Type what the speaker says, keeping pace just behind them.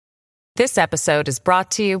This episode is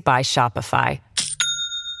brought to you by Shopify.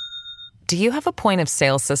 Do you have a point of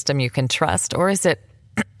sale system you can trust, or is it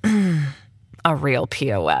a real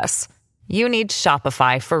POS? You need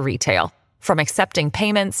Shopify for retail. From accepting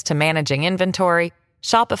payments to managing inventory,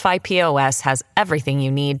 Shopify POS has everything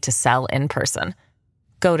you need to sell in person.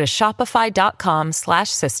 Go to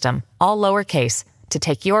shopify.com/system, all lowercase, to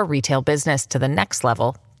take your retail business to the next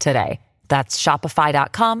level today. That's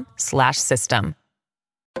shopify.com/system.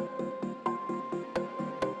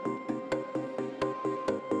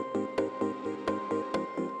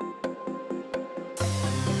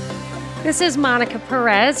 This is Monica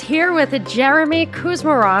Perez here with Jeremy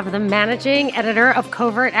Kuzmarov, the managing editor of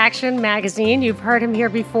Covert Action magazine. You've heard him here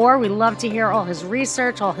before. We love to hear all his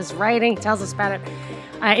research, all his writing. He tells us about it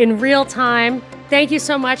in real time. Thank you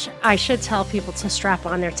so much. I should tell people to strap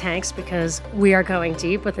on their tanks because we are going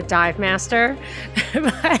deep with the Dive Master.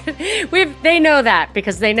 But they know that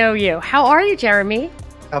because they know you. How are you, Jeremy?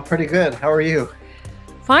 Pretty good. How are you?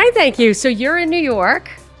 Fine, thank you. So you're in New York,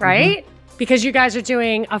 right? Mm-hmm. Because you guys are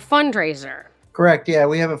doing a fundraiser. Correct. Yeah,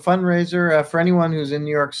 we have a fundraiser for anyone who's in New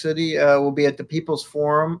York City. We'll be at the People's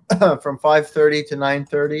Forum from 5:30 to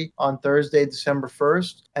 9:30 on Thursday, December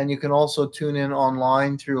 1st. And you can also tune in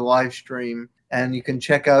online through live stream. And you can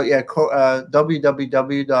check out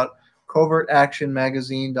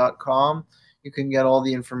www.covertactionmagazine.com. You can get all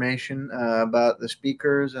the information about the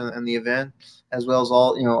speakers and the event, as well as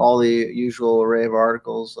all the usual array of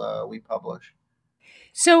articles we publish.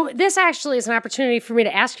 So this actually is an opportunity for me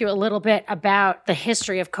to ask you a little bit about the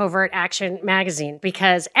history of Covert Action magazine,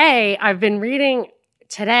 because I've been reading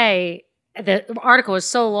today. The article is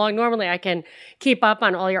so long. Normally I can keep up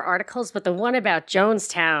on all your articles, but the one about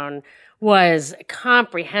Jonestown was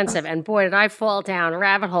comprehensive. And boy, did I fall down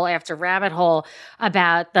rabbit hole after rabbit hole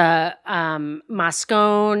about the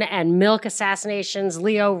Moscone and Milk assassinations,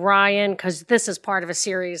 Leo Ryan, because this is part of a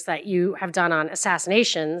series that you have done on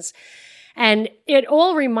assassinations. And it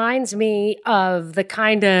all reminds me of the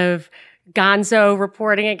kind of gonzo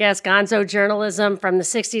reporting, gonzo journalism from the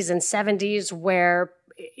 60s and 70s, where,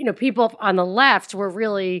 people on the left were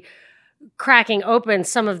really cracking open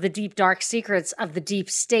some of the deep, dark secrets of the deep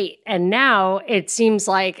state. And now it seems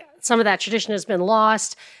like some of that tradition has been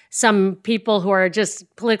lost. Some people who are just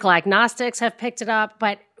political agnostics have picked it up,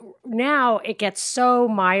 but now it gets so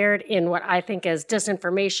mired in what I think is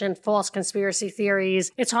disinformation, false conspiracy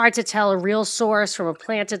theories. It's hard to tell a real source from a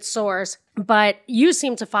planted source, but you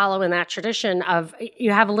seem to follow in that tradition of, you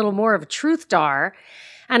have a little more of a truth dar.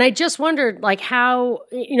 And I just wondered, how,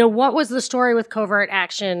 what was the story with Covert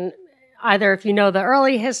Action, either if you know the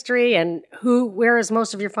early history and where is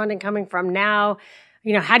most of your funding coming from now?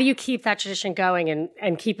 How do you keep that tradition going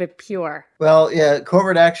and keep it pure? Well, yeah,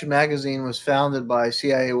 Covert Action magazine was founded by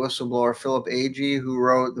CIA whistleblower Philip Agee, who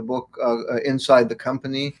wrote the book Inside the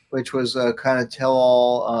Company, which was a kind of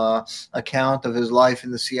tell-all account of his life in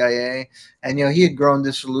the CIA. And, he had grown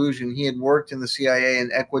disillusioned. He had worked in the CIA in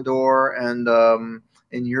Ecuador and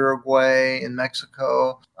in Uruguay, in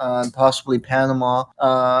Mexico, and possibly Panama.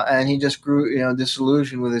 And he just grew,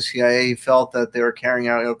 disillusioned with the CIA. He felt that they were carrying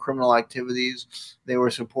out, criminal activities. They were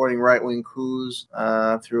supporting right-wing coups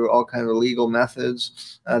through all kinds of illegal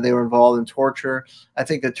methods. They were involved in torture. I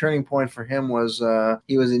think the turning point for him was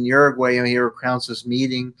he was in Uruguay. He recounts this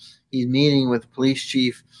meeting. He's meeting with the police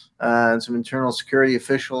chief and some internal security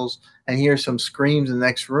officials, and he hears some screams in the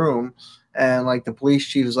next room. And the police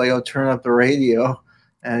chief is like, "Oh, turn up the radio."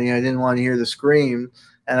 And I didn't want to hear the scream.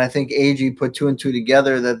 And I think Agee put two and two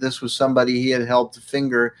together that this was somebody he had helped to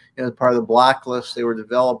finger, as part of the blacklist they were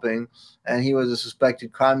developing. And he was a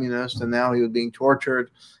suspected communist, and now he was being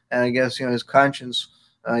tortured. And I guess, his conscience,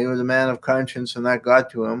 he was a man of conscience, and that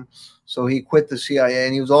got to him. So he quit the CIA.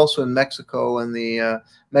 And he was also in Mexico when the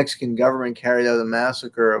Mexican government carried out a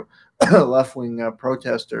massacre of left-wing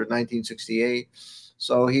protesters in 1968.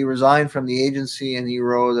 So he resigned from the agency, and he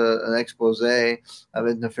wrote an expose of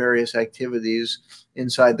his nefarious activities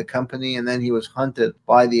inside the company. And then he was hunted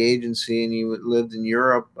by the agency, and he lived in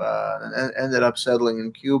Europe and ended up settling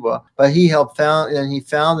in Cuba. But he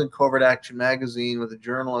founded Covert Action magazine with a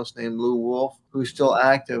journalist named Lou Wolf, who's still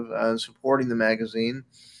active supporting the magazine.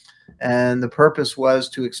 And the purpose was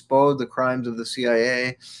to expose the crimes of the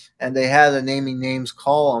CIA. And they had a naming names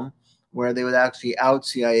column where they would actually out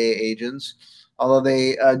CIA agents. Although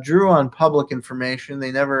they drew on public information,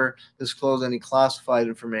 they never disclosed any classified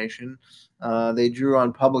information. They drew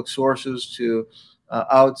on public sources to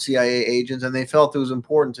out CIA agents, and they felt it was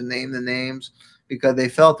important to name the names because they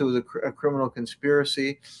felt it was a criminal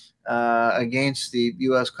conspiracy against the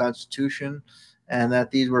U.S. Constitution, and that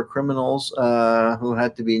these were criminals who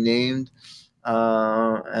had to be named.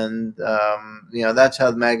 That's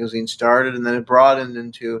how the magazine started, and then it broadened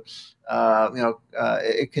into,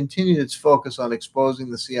 it continued its focus on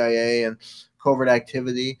exposing the CIA and covert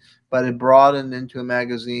activity, but it broadened into a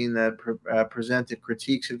magazine that presented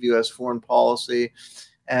critiques of U.S. foreign policy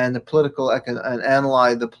and and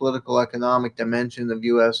analyzed the political economic dimension of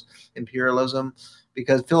U.S. imperialism.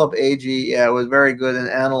 Because Philip Agee, was very good in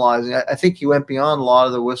analyzing. I think he went beyond a lot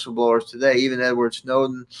of the whistleblowers today, even Edward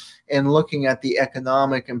Snowden, in looking at the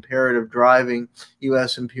economic imperative driving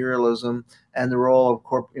U.S. imperialism and the role of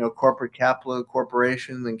corporate capital,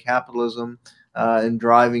 corporations, and capitalism in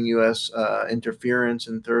driving U.S. interference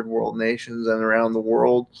in third world nations and around the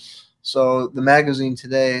world. So the magazine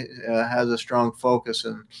today has a strong focus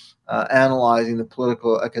in analyzing the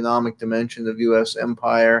political economic dimension of U.S.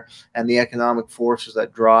 empire and the economic forces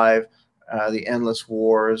that drive the endless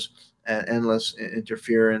wars and endless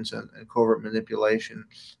interference and covert manipulation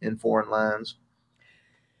in foreign lands.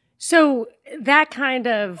 So that kind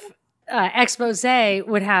of expose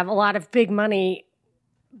would have a lot of big money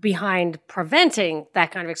behind preventing that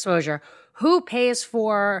kind of exposure. Who pays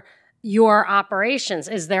for your operations?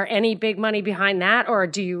 Is there any big money behind that, or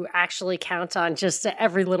do you actually count on just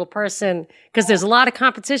every little person? Because there's a lot of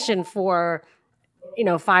competition for,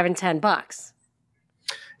 $5 and $10.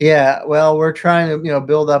 Yeah, well, we're trying to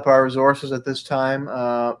build up our resources at this time.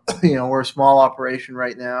 We're a small operation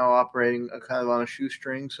right now, operating kind of on a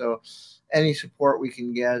shoestring. So any support we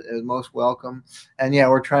can get is most welcome. And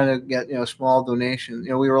we're trying to get small donations.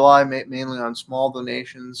 We rely mainly on small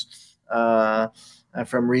donations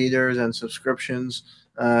from readers and subscriptions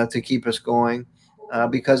to keep us going.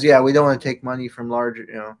 Because we don't want to take money from large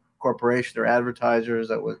corporations or advertisers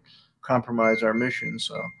that would compromise our mission.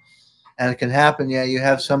 So. And it can happen. You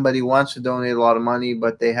have somebody who wants to donate a lot of money,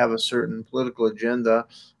 but they have a certain political agenda,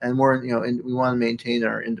 and we want to maintain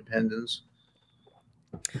our independence.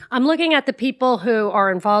 I'm looking at the people who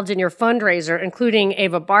are involved in your fundraiser, including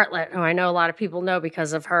Ava Bartlett, who I know a lot of people know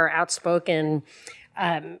because of her outspoken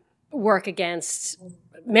work against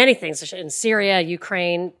many things in Syria,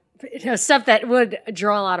 Ukraine, stuff that would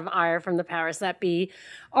draw a lot of ire from the powers that be.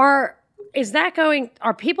 Are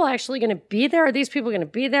people actually going to be there? Are these people going to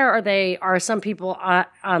be there? Or are some people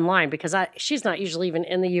online? Because she's not usually even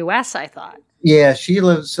in the U.S., I thought. Yeah, she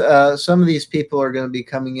lives. Some of these people are going to be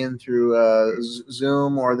coming in through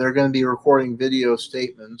Zoom, or they're going to be recording video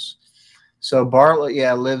statements. So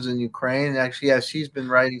Bartlett, lives in Ukraine. And actually, she's been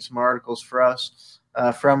writing some articles for us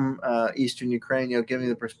from Eastern Ukraine, giving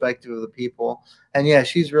the perspective of the people. And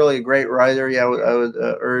she's really a great writer. I would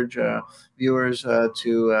urge viewers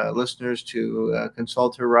listeners to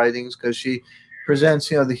consult her writings, because she presents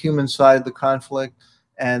the human side of the conflict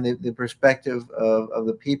and the perspective of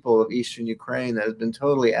the people of Eastern Ukraine that has been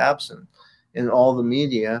totally absent in all the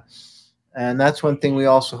media. And that's one thing we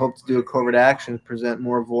also hope to do at Covert Action, present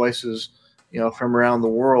more voices from around the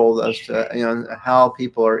world as to how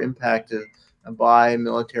people are impacted by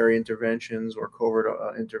military interventions or covert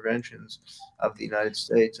interventions of the United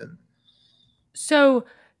States. And so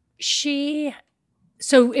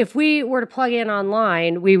if we were to plug in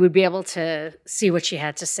online, we would be able to see what she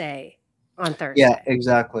had to say on Thursday. Yeah,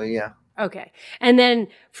 exactly. Yeah. Okay. And then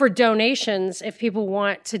for donations, if people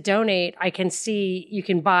want to donate, I can see you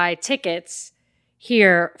can buy tickets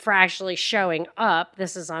here for actually showing up.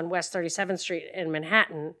 This is on West 37th Street in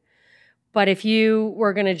Manhattan. But if you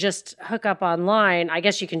were going to just hook up online, I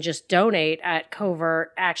guess you can just donate at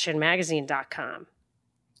covertactionmagazine.com.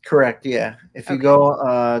 Correct. Yeah. If you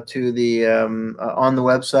go to the on the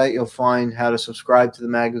website, you'll find how to subscribe to the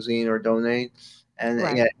magazine or donate. And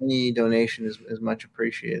any donation is much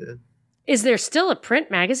appreciated. Is there still a print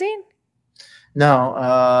magazine? No.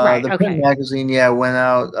 The print magazine, went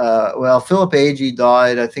out. Philip Agee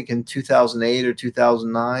died, I think, in 2008 or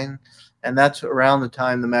 2009. And that's around the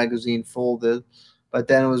time the magazine folded. But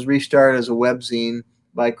then it was restarted as a webzine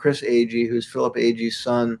by Chris Agee, who's Philip Agee's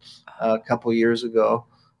son, a couple years ago.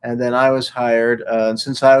 And then I was hired. And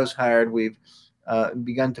since I was hired, we've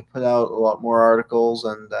begun to put out a lot more articles.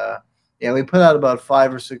 And we put out about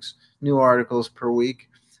 5 or 6 new articles per week.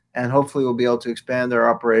 And hopefully we'll be able to expand our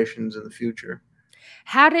operations in the future.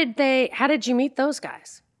 How did you meet those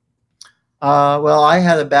guys? I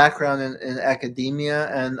had a background in academia,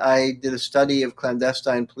 and I did a study of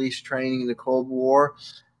clandestine police training in the Cold War.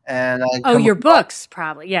 And your books,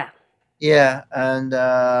 probably, yeah. Yeah, and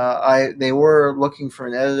they were looking for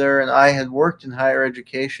an editor, and I had worked in higher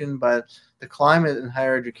education, but the climate in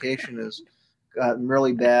higher education has gotten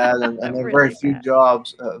really bad, and there are very few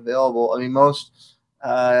jobs available. I mean,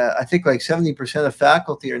 I think like 70% of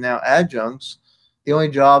faculty are now adjuncts. The only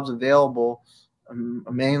jobs available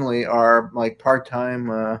mainly are like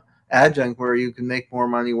part-time adjunct, where you can make more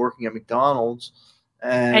money working at McDonald's.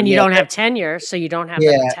 And you don't have tenure, so you don't have the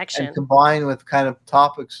yeah, and protection. combined with kind of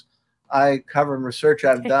topics I cover and research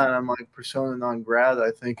I've done, I'm like persona non grata,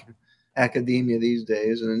 I think, in academia these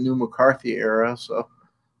days in the new McCarthy era. So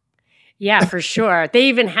Yeah, for sure. They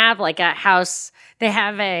even have like a house. They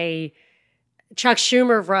have a Chuck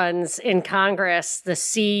Schumer runs in Congress, the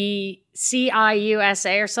CIUSA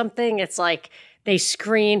or something. It's like they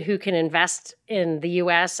screen who can invest in the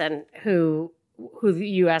U.S. and who the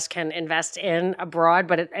U.S. can invest in abroad.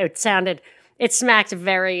 But it smacked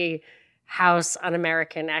very House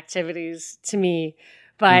Un-American activities to me.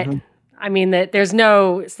 But I mean that there's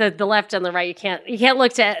the left and the right. You can't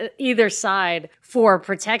look to either side for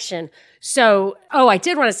protection. So, I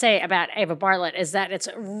did want to say about Ava Bartlett is that it's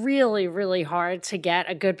really, really hard to get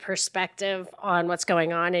a good perspective on what's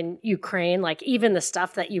going on in Ukraine. Like even the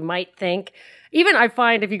stuff that you might think, even I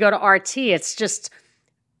find if you go to RT, it's just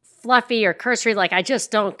fluffy or cursory. Like I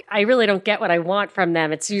really don't get what I want from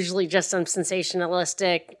them. It's usually just some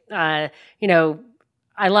sensationalistic,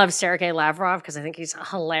 I love Sergei Lavrov because I think he's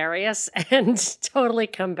hilarious and totally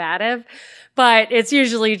combative. But it's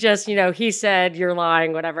usually just, he said, you're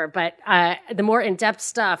lying, whatever. But the more in-depth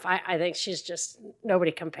stuff, I think she's just,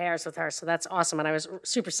 nobody compares with her. So that's awesome. And I was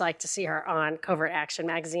super psyched to see her on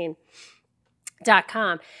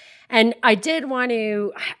covertactionmagazine.com. And I did want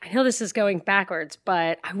to, I know this is going backwards,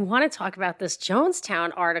 but I want to talk about this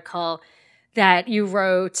Jonestown article that you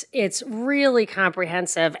wrote. It's really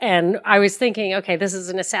comprehensive. And I was thinking, okay, this is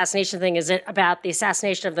an assassination thing. Is it about the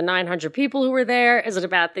assassination of the 900 people who were there? Is it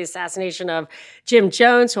about the assassination of Jim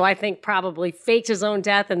Jones, who I think probably faked his own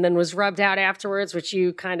death and then was rubbed out afterwards, which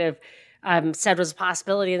you kind of said was a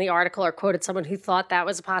possibility in the article, or quoted someone who thought that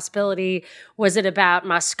was a possibility? Was it about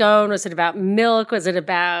Moscone? Was it about Milk? Was it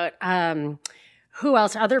about who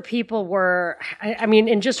else? Other people were, I mean,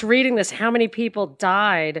 in just reading this, how many people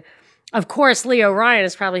died? Of course, Leo Ryan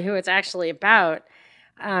is probably who it's actually about.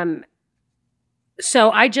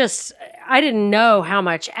 So I didn't know how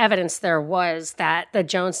much evidence there was that the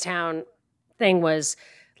Jonestown thing was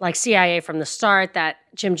like CIA from the start, that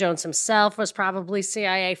Jim Jones himself was probably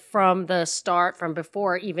CIA from the start, from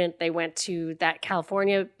before even they went to that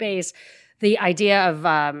California base. The idea of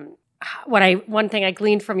one thing I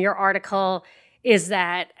gleaned from your article is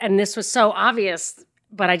that, and this was so obvious,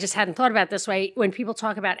 but I just hadn't thought about it this way. When people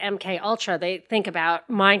talk about MK Ultra, they think about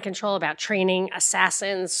mind control, about training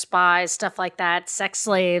assassins, spies, stuff like that, sex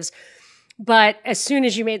slaves. But as soon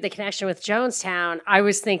as you made the connection with Jonestown, I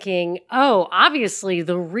was thinking, obviously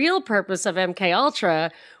the real purpose of MK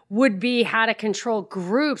Ultra would be how to control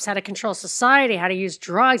groups, how to control society, how to use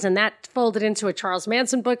drugs. And that folded into a Charles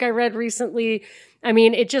Manson book I read recently. I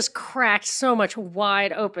mean, it just cracked so much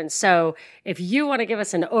wide open. So if you want to give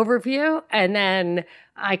us an overview, and then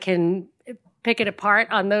I can pick it apart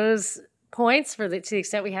on those points to the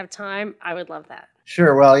extent we have time, I would love that.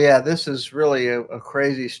 Sure. Well, yeah, this is really a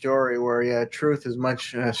crazy story where, truth is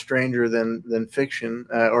much stranger than fiction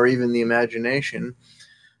or even the imagination.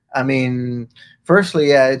 I mean,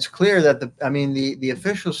 firstly, it's clear that the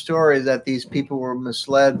official story is that these people were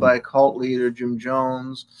misled by cult leader Jim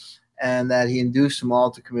Jones, and that he induced them all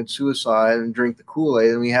to commit suicide and drink the Kool-Aid.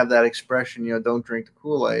 And we have that expression, don't drink the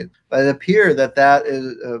Kool-Aid. But it appears that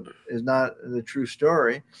is not the true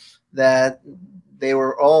story, that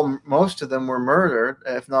most of them were murdered,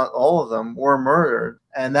 if not all of them were murdered.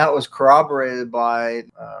 And that was corroborated by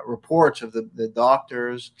reports of the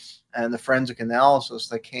doctors and the forensic analysis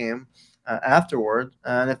that came afterward.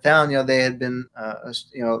 And it found, they had been,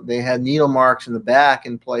 they had needle marks in the back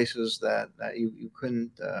in places that you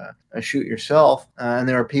couldn't shoot yourself. And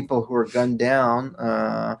there were people who were gunned down,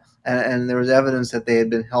 and there was evidence that they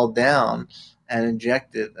had been held down and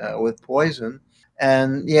injected with poison.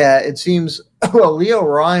 And it seems, Leo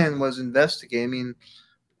Ryan was investigating.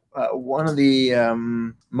 One of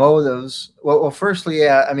the motives, firstly,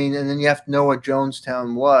 and then you have to know what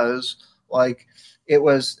Jonestown was. Like, it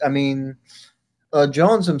was,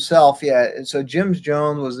 Jones himself, so Jim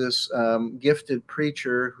Jones was this gifted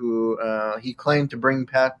preacher who he claimed to bring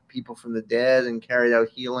back people from the dead and carried out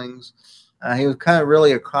healings. He was kind of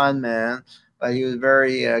really a con man, but he was a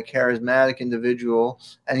very charismatic individual,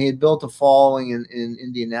 and he had built a following in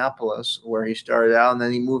Indianapolis, where he started out, and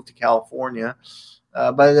then he moved to California.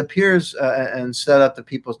 But it appears and set up the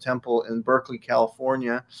People's Temple in Berkeley,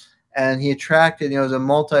 California. And he attracted, it was a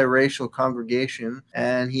multiracial congregation,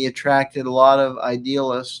 and he attracted a lot of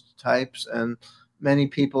idealist types. And many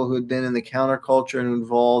people who had been in the counterculture and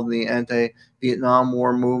involved in the anti-Vietnam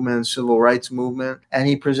War movement and civil rights movement. And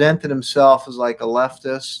he presented himself as like a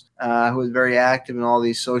leftist who was very active in all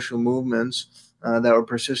these social movements that were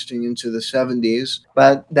persisting into the 70s.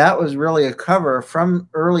 But that was really a cover. From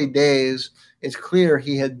early days, it's clear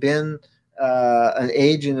he had been an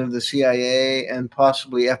agent of the CIA and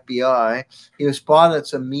possibly FBI. He was spotted at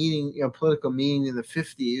some meeting, political meeting in the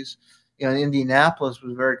 50s. Indianapolis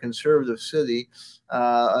was a very conservative city.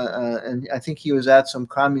 And I think he was at some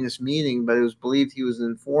communist meeting, but it was believed he was an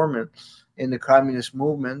informant in the communist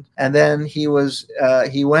movement. And then he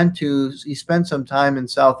spent some time in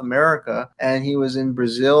South America, and he was in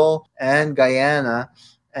Brazil and Guyana.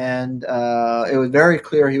 And it was very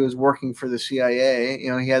clear he was working for the CIA.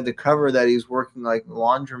 He had the cover that he's working like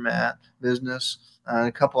laundromat business, and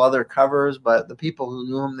a couple other covers, but the people who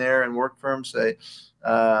knew him there and worked for him say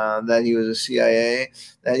that he was a CIA.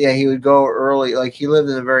 That he would go early, like he lived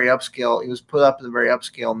in a very upscale. He was put up in a very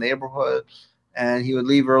upscale neighborhood, and he would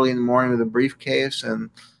leave early in the morning with a briefcase. And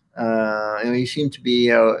he seemed to be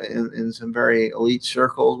in some very elite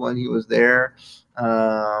circles when he was there.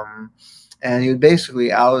 And he was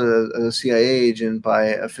basically outed as a CIA agent by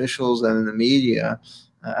officials and in the media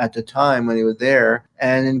at the time when he was there.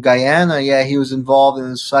 And in Guyana, he was involved in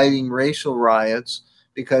inciting racial riots,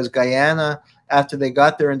 because Guyana, after they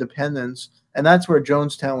got their independence, and that's where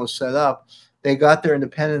Jonestown was set up, they got their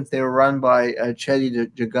independence. They were run by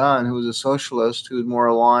Chedi Jagan, who was a socialist who was more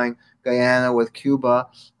aligned Guyana with Cuba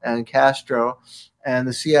and Castro. And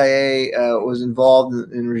the CIA was involved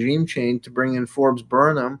in regime change to bring in Forbes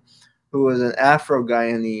Burnham, who was an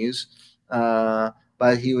Afro-Guyanese,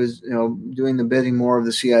 but he was, doing the bidding more of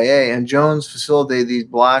the CIA. And Jones facilitated these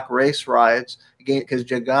black race riots again because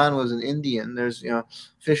Jagan was an Indian. There's,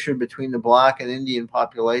 fissure between the black and Indian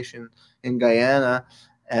population in Guyana,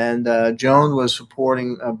 and Jones was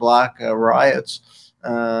supporting black riots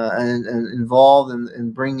and involved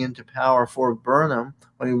in bringing into power Forbes Burnham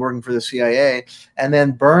when he was working for the CIA. And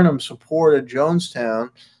then Burnham supported Jonestown.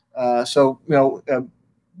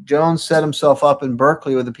 Jones set himself up in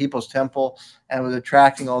Berkeley with the People's Temple and was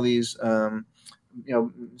attracting all these,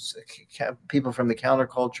 people from the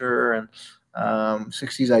counterculture and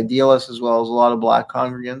 60s idealists, as well as a lot of black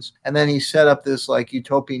congregants. And then he set up this like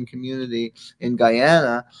utopian community in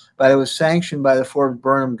Guyana, but it was sanctioned by the Forbes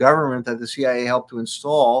Burnham government that the CIA helped to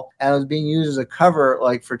install, and it was being used as a cover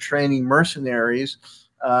like for training mercenaries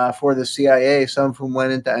for the CIA, some of whom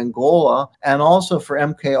went into Angola, and also for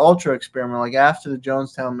MK Ultra experiment. Like after the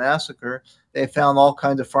Jonestown massacre, they found all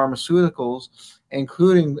kinds of pharmaceuticals,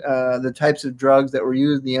 including the types of drugs that were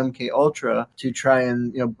used in the MK Ultra to try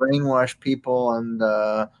and brainwash people and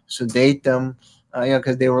sedate them.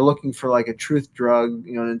 Because they were looking for like a truth drug,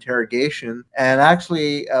 an interrogation. And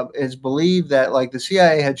actually, it's believed that like the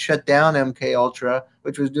CIA had shut down MK Ultra,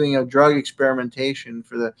 which was doing drug experimentation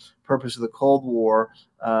for the purpose of the Cold War,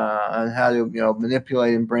 and how to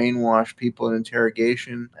manipulate and brainwash people in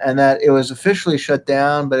interrogation. And that it was officially shut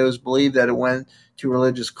down, but it was believed that it went to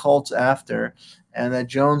religious cults after, and that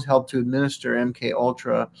Jones helped to administer MK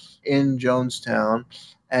Ultra in Jonestown.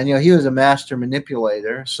 And he was a master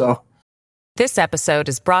manipulator. So. This episode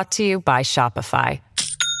is brought to you by Shopify.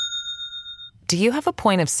 Do you have a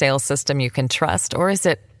point of sale system you can trust, or is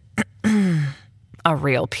it a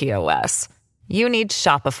real POS? You need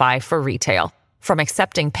Shopify for retail. From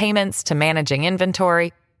accepting payments to managing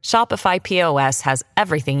inventory, Shopify POS has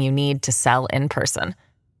everything you need to sell in person.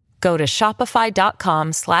 Go to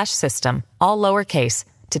shopify.com/system, all lowercase,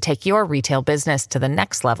 to take your retail business to the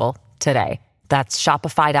next level today. That's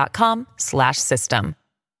shopify.com/system.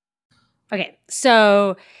 Okay,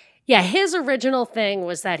 so his original thing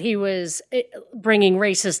was that he was bringing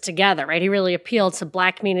races together, right? He really appealed to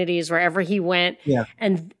black communities wherever he went. Yeah.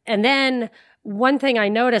 And then one thing I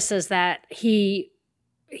noticed is that he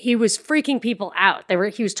was freaking people out.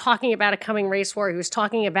 He was talking about a coming race war. He was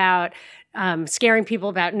talking about scaring people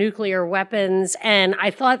about nuclear weapons. And I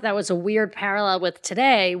thought that was a weird parallel with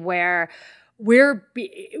today, where we're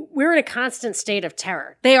in a constant state of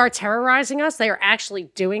terror. They are terrorizing us. They are actually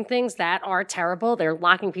doing things that are terrible. They're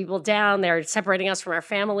locking people down. They're separating us from our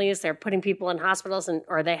families. They're putting people in hospitals,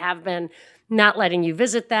 or they have been not letting you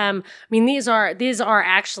visit them. I mean, these are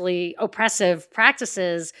actually oppressive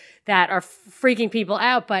practices that are freaking people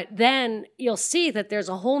out. But then you'll see that there's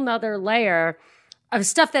a whole nother layer of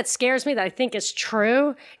stuff that scares me that I think is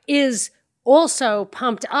true, is also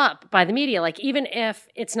pumped up by the media. Like, even if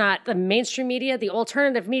it's not the mainstream media, the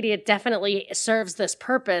alternative media definitely serves this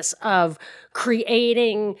purpose of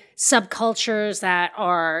creating subcultures that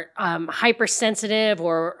are hypersensitive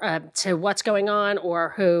or to what's going on,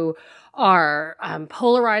 or who are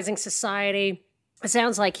polarizing society. It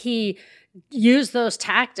sounds like he used those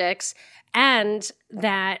tactics, and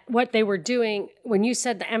that what they were doing, when you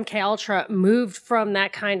said the MK Ultra moved from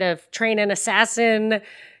that kind of train an assassin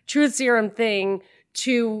truth serum thing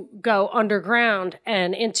to go underground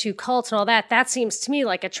and into cults and all that, that seems to me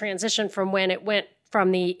like a transition from when it went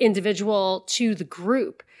from the individual to the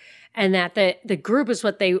group. And that the group is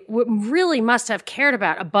what they really must have cared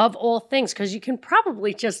about above all things, because you can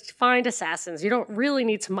probably just find assassins. You don't really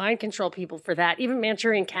need to mind control people for that. Even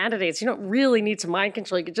Manchurian candidates, you don't really need to mind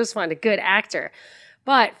control. You could just find a good actor.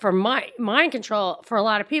 But for mind control, for a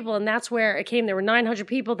lot of people, and that's where it came, there were 900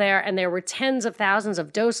 people there, and there were tens of thousands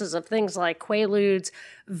of doses of things like Quaaludes,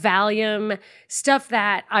 Valium, stuff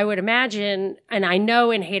that I would imagine, and I know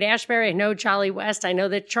in Haight-Ashbury, I know Jolly West, I know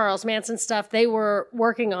that Charles Manson stuff, they were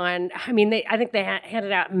working on, I mean, I think they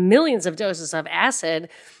handed out millions of doses of acid.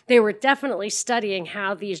 They were definitely studying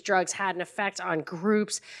how these drugs had an effect on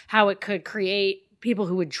groups, how it could create people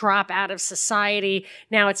who would drop out of society.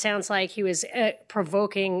 Now it sounds like he was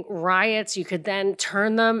provoking riots. You could then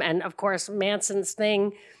turn them. And of course, Manson's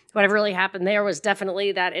thing, whatever really happened there was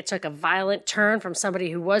definitely that it took a violent turn from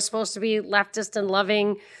somebody who was supposed to be leftist and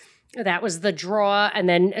loving. That was the draw. And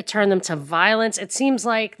then it turned them to violence. It seems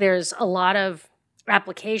like there's a lot of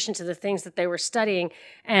application to the things that they were studying.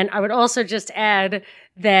 And I would also just add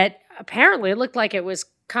that apparently it looked like it was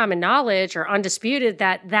common knowledge or undisputed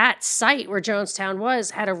that that site where Jonestown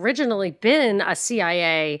was had originally been a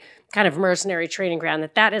CIA kind of mercenary training ground,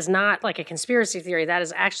 that is not like a conspiracy theory. That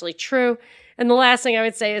is actually true. And the last thing I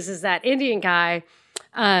would say is that Indian guy,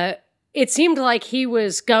 it seemed like he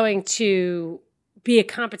was going to be a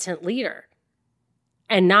competent leader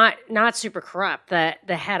and not super corrupt. The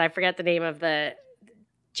head, I forget the name of the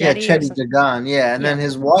Chetty Jagan, and then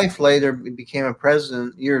his wife later became a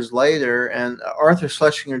president years later, and Arthur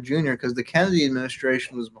Schlesinger Jr., because the Kennedy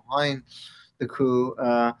administration was behind the coup,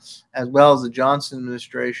 as well as the Johnson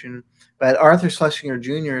administration. But Arthur Schlesinger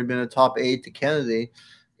Jr. had been a top aide to Kennedy.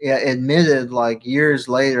 Admitted like years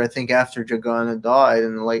later, I think after Jagan had died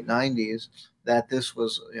in the late 90s, that this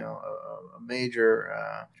was, a major,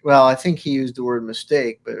 I think he used the word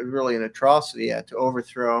mistake, but it was really an atrocity to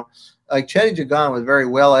overthrow. Like Chetty Jagan was very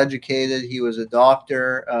well educated. He was a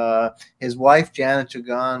doctor. His wife, Janet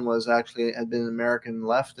Jagan, had been an American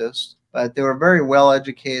leftist, but they were a very well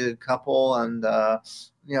educated couple, and,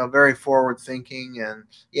 very forward thinking,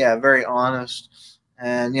 and very honest.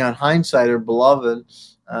 And, in hindsight, are beloved,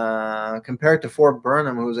 compared to Fort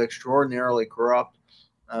Burnham, who was extraordinarily corrupt.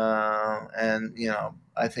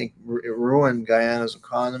 I think it ruined Guyana's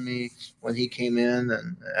economy when he came in,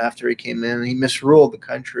 and after he came in, he misruled the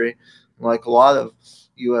country like a lot of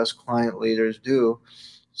U.S. client leaders do.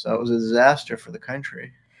 So it was a disaster for the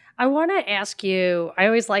country. I want to ask you, I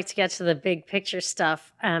always like to get to the big picture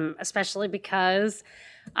stuff, especially because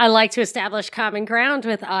I like to establish common ground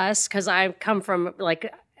with us, because I come from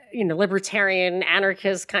libertarian,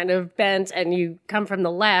 anarchist kind of bent, and you come from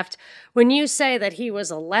the left. When you say that he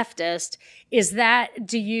was a leftist, is that,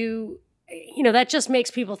 that just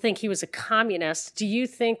makes people think he was a communist. Do you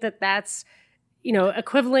think that that's,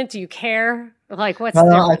 equivalent? Do you care? Like, what's the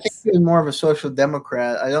difference? I think he was more of a social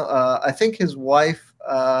democrat. I think his wife,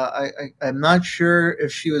 I'm not sure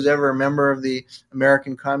if she was ever a member of the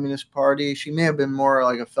American Communist Party. She may have been more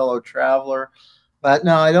like a fellow traveler. But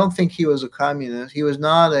no, I don't think he was a communist. He was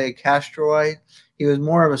not a Castroite. He was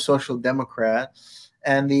more of a social democrat.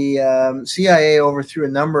 And the CIA overthrew a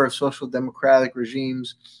number of social democratic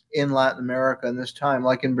regimes in Latin America in this time.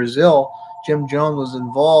 Like in Brazil, Jim Jones was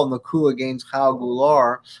involved in the coup against Raul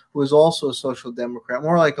Goulart, who was also a social democrat,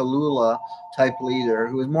 more like a Lula type leader,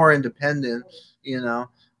 who was more independent,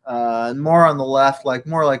 and more on the left,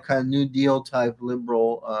 more like kind of New Deal type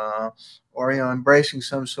liberal, or embracing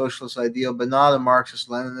some socialist ideal, but not a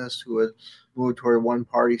Marxist-Leninist who would move toward a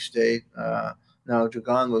one-party state. No,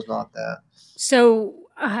 Jagan was not that. So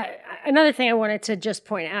another thing I wanted to just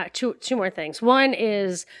point out, two more things. One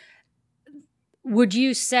is, would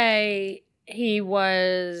you say he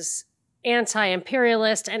was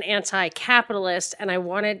anti-imperialist and anti-capitalist? And I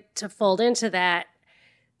wanted to fold into that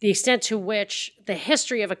the extent to which the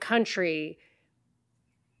history of a country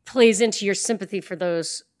plays into your sympathy for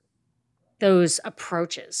those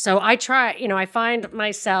approaches. So I try, I find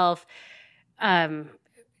myself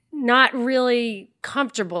not really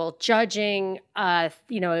comfortable judging, a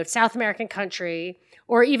South American country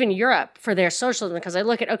or even Europe for their socialism, because I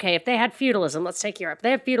look at, okay, if they had feudalism, let's take Europe.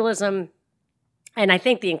 They have feudalism, and I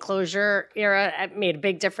think the enclosure era made a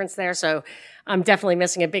big difference there. So I'm definitely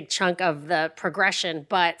missing a big chunk of the progression.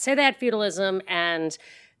 But say they had feudalism and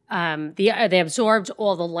they absorbed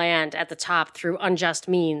all the land at the top through unjust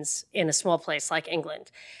means in a small place like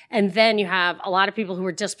England. And then you have a lot of people who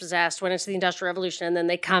were dispossessed, went into the Industrial Revolution, and then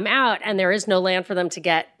they come out and there is no land for them to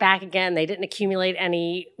get back again. They didn't accumulate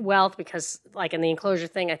any wealth because, like in the enclosure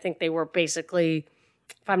thing, I think they were basically,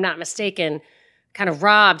 if I'm not mistaken, kind of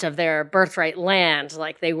robbed of their birthright land.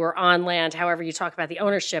 Like they were on land, however you talk about the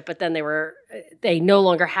ownership, but then they no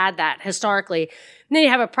longer had that historically. And then you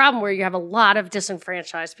have a problem where you have a lot of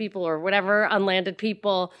disenfranchised people or whatever, unlanded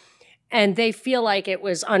people, and they feel like it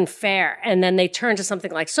was unfair. And then they turn to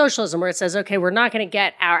something like socialism where it says, okay, we're not going to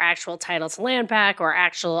get our actual title to land back or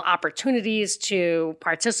actual opportunities to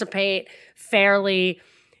participate fairly.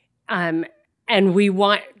 And then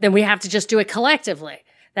we have to just do it collectively.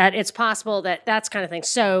 That it's possible that's kind of thing.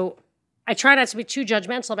 So I try not to be too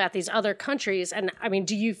judgmental about these other countries. And I mean,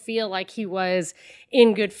 do you feel like he was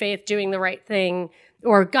in good faith doing the right thing,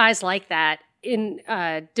 or guys like that in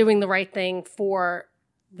doing the right thing for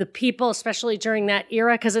the people, especially during that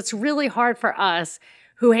era? Because it's really hard for us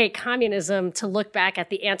who hate communism to look back at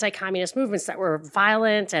the anti-communist movements that were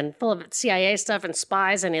violent and full of CIA stuff and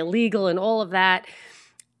spies and illegal and all of that.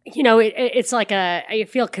 It's like I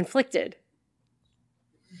feel conflicted.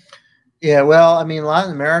 Yeah, well, I mean,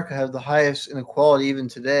 Latin America has the highest inequality even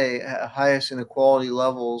today, highest inequality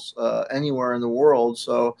levels anywhere in the world.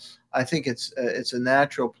 So I think it's a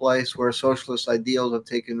natural place where socialist ideals have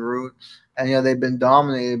taken root, and they've been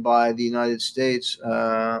dominated by the United States.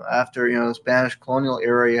 After the Spanish colonial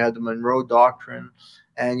era, you had the Monroe Doctrine,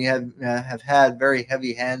 and you have had very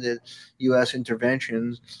heavy-handed U.S.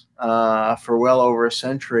 interventions for well over a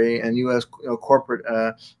century, and U.S. Corporate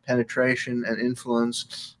penetration and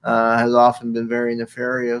influence has often been very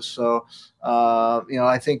nefarious. So,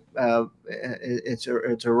 I think it's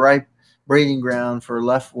a ripe breeding ground for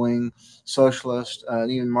left-wing socialist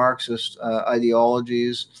and even Marxist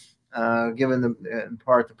ideologies. Given in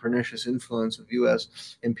part the pernicious influence of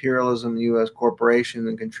U.S. imperialism, U.S. corporation,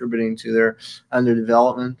 and contributing to their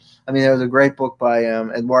underdevelopment. I mean, there was a great book by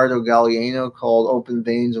Eduardo Galeano called "Open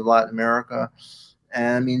Veins of Latin America,"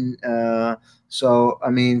 and for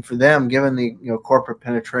them, given the corporate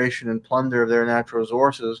penetration and plunder of their natural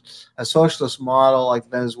resources, a socialist model like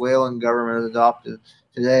the Venezuelan government has adopted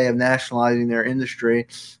today of nationalizing their industry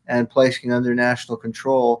and placing it under national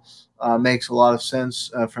control makes a lot of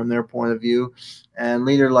sense from their point of view. And a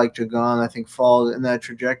leader like Jagan, I think, followed in that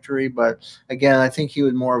trajectory. But again, I think he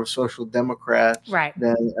was more of a social democrat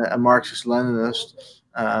than a Marxist-Leninist.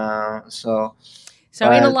 So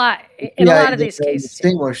in a lot of these cases,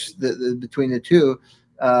 distinguish between the two.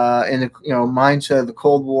 In the mindset of the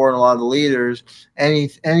Cold War and a lot of the leaders,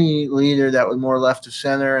 any leader that was more left of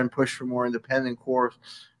center and pushed for more independent course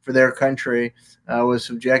for their country was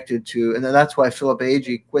subjected to, and that's why Philip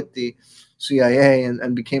Agee quit the CIA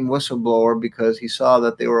and became whistleblower, because he saw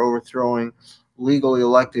that they were overthrowing legally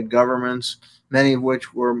elected governments, many of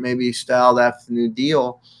which were maybe styled after the New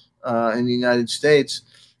Deal in the United States,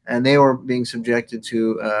 and they were being subjected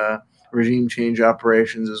to regime change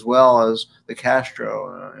operations as well as the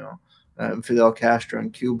Castro, Fidel Castro in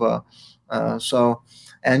Cuba.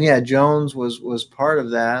 Jones was part of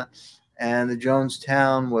that, and the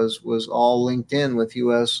Jonestown was all linked in with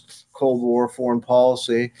U.S. Cold War foreign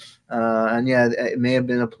policy, it may have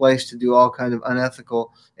been a place to do all kind of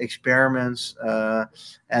unethical experiments,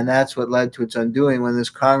 and that's what led to its undoing. When this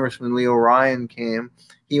Congressman Leo Ryan came,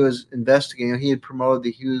 he was investigating. He had promoted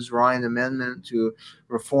the Hughes-Ryan Amendment to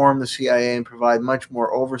reform the CIA and provide much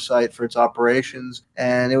more oversight for its operations.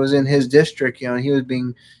 And it was in his district. He was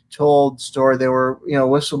being told story. There were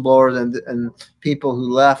whistleblowers and people who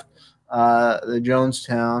left the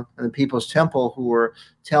Jonestown and the People's Temple who were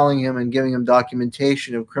telling him and giving him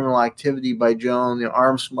documentation of criminal activity by Jones,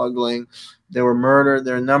 arms smuggling. There were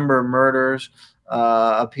a number of murders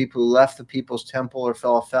of people who left the People's Temple or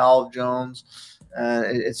fell afoul of Jones.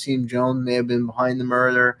 It seemed Jones may have been behind the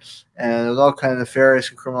murder, and it was all kind of nefarious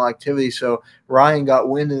and criminal activity. So Ryan got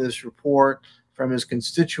wind of this report from his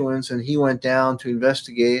constituents, and he went down to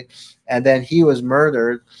investigate, and then he was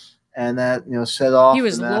murdered, and that set off. He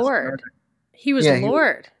was lured. He was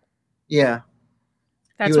lured.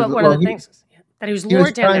 That's one of the things is. That he was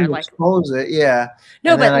lured down there, like expose it. Yeah.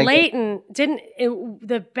 No, but Leighton didn't.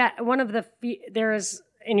 There is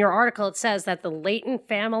in your article. It says that the Leighton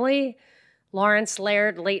family Lawrence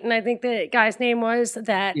Laird Layton, I think the guy's name was,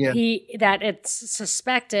 that Yeah. that it's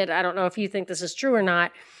suspected, I don't know if you think this is true or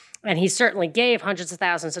not, and he certainly gave hundreds of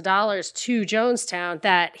thousands of dollars to Jonestown,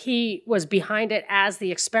 that he was behind it as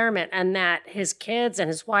the experiment, and that his kids and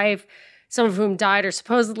his wife, some of whom died or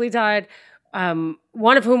supposedly died,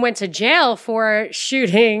 one of whom went to jail for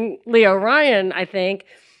shooting Leo Ryan, I think,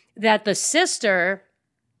 that the sister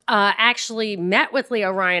actually met with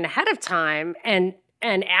Leo Ryan ahead of time and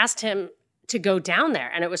asked him to go down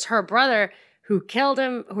there. And it was her brother who killed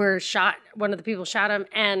him, one of the people shot him,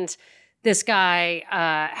 and this guy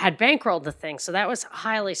had bankrolled the thing. So that was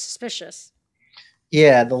highly suspicious.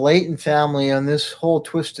 Yeah, the Layton family on this whole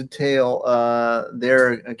twisted tale,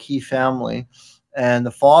 they're a key family. And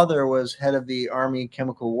the father was head of the Army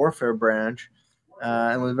Chemical Warfare Branch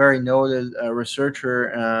and was a very noted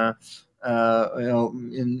researcher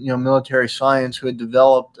in military science, who had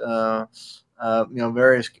developed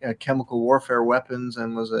various chemical warfare weapons,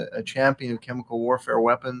 and was a champion of chemical warfare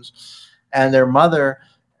weapons. And their mother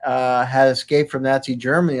had escaped from Nazi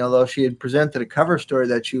Germany, although she had presented a cover story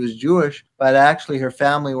that she was Jewish, but actually her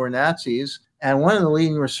family were Nazis. And one of the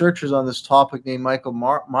leading researchers on this topic, named Michael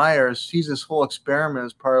Myers, sees this whole experiment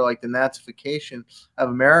as part of like the Nazification of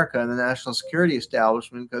America and the national security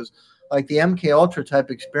establishment, because like the MK Ultra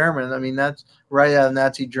type experiment, I mean, that's right out of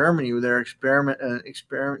Nazi Germany, where they're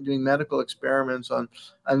doing medical experiments on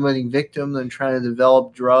unwitting victims and trying to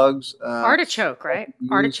develop drugs. Artichoke, right?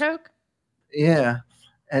 Artichoke? Yeah.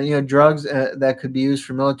 And, drugs that could be used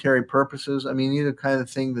for military purposes. I mean, these are the kind of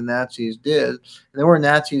thing the Nazis did. And there were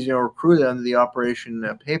Nazis, recruited under the Operation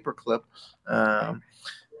Paperclip.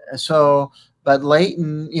 But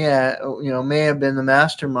Layton, may have been the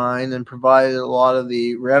mastermind and provided a lot of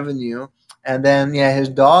the revenue. And then, his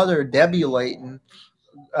daughter, Debbie Layton,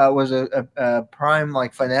 was a prime,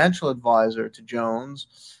 financial advisor to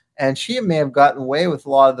Jones. And she may have gotten away with a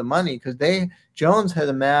lot of the money, because Jones had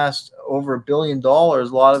amassed over $1 billion. A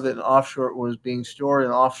lot of it was being stored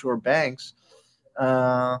in offshore banks.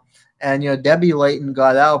 And Debbie Layton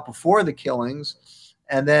got out before the killings.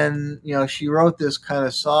 And then, she wrote this kind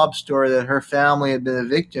of sob story that her family had been a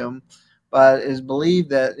victim, but is believed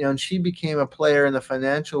that, she became a player in the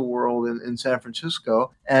financial world in San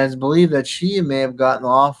Francisco, and it's believed that she may have gotten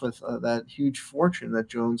off with that huge fortune that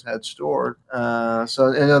Jones had stored.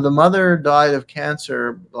 The mother died of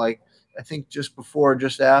cancer, I think just before,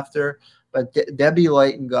 just after, but Debbie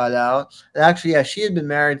Layton got out. And actually, she had been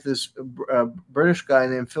married to this British guy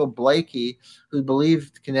named Phil Blakey, who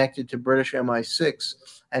believed connected to British MI6,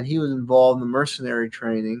 and he was involved in the mercenary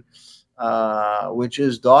training, which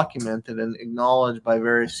is documented and acknowledged by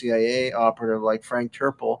various CIA operative like Frank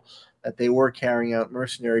Turple, that they were carrying out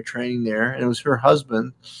mercenary training there, and it was her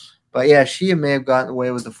husband. But she may have gotten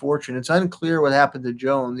away with the fortune. It's unclear what happened to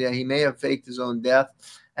Jones. He may have faked his own death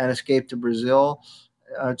and escaped to Brazil.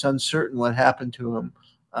 It's uncertain what happened to him.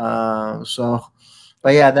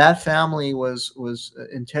 That family was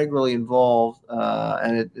integrally involved,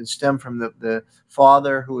 and it stemmed from the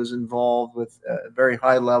father, who was involved with a very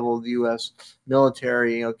high level of the U.S.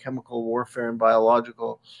 military, chemical warfare and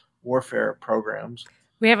biological warfare programs.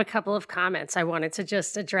 We have a couple of comments. I wanted to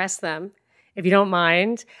just address them, if you don't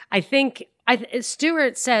mind. I think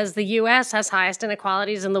Stuart says the U.S. has highest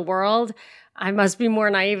inequalities in the world. I must be more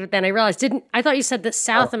naive than I realized. I thought you said that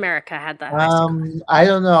South America had the highest? I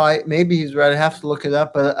don't know. Maybe he's right. I have to look it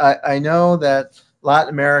up. But I know that Latin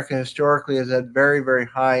America historically has had very, very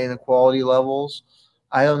high inequality levels.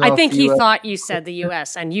 I don't know. I think he thought you said the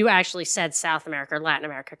U.S. and you actually said South America or Latin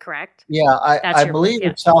America, correct? Yeah, I believe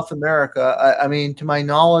it's South America. I mean, to my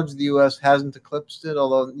knowledge, the U.S. hasn't eclipsed it,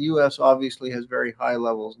 although the U.S. obviously has very high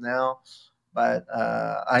levels now. But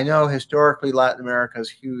I know historically Latin America has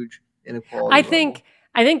huge inequality. I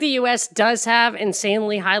think the U.S. does have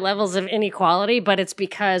insanely high levels of inequality, but it's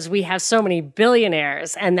because we have so many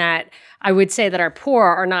billionaires, and that I would say that our poor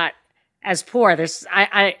are not as poor.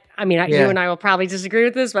 You and I will probably disagree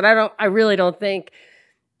with this, but I really don't think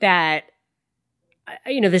that,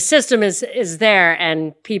 the system is there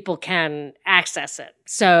and people can access it.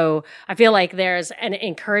 So I feel like there's an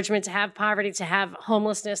encouragement to have poverty, to have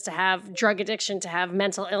homelessness, to have drug addiction, to have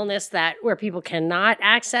mental illness, where people cannot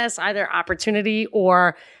access either opportunity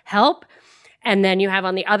or help. And then you have,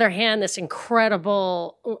 on the other hand, this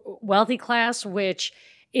incredible wealthy class, which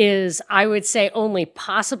is, I would say, only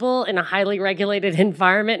possible in a highly regulated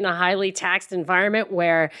environment, in a highly taxed environment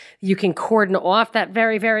where you can cordon off that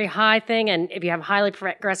very, very high thing. And if you have highly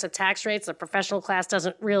progressive tax rates, the professional class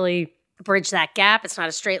doesn't really bridge that gap. It's not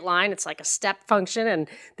a straight line. It's like a step function, and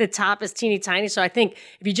the top is teeny tiny. So I think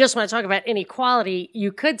if you just want to talk about inequality,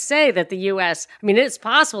 you could say that the U.S., I mean, it's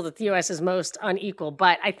possible that the U.S. is most unequal,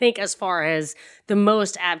 but I think as far as the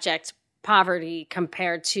most abject poverty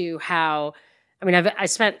compared to how, I mean,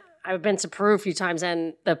 I've been to Peru a few times,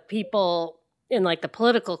 and the people in like the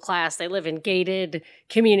political class, they live in gated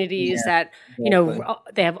communities that, you know,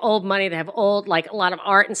 they have old money, they have old, like a lot of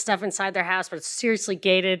art and stuff inside their house, but it's seriously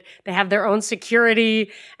gated. They have their own security.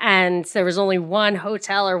 And there was only one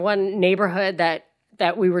hotel or one neighborhood that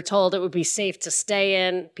we were told it would be safe to stay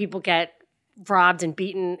in. People get robbed and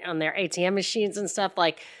beaten on their ATM machines and stuff.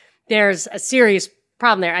 Like there's a serious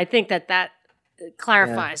problem there. I think that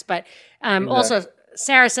clarifies. But also,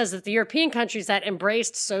 Sarah says that the European countries that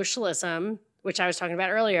embraced socialism, which I was talking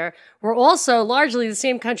about earlier, were also largely the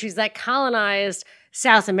same countries that colonized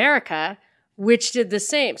South America, which did the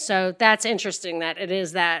same. So that's interesting that it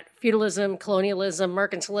is that feudalism, colonialism,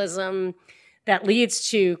 mercantilism that leads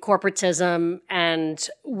to corporatism and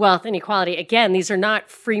wealth inequality. Again, these are not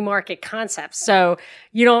free market concepts. So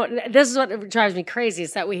this is what drives me crazy,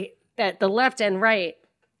 is that the left and right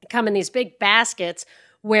come in these big baskets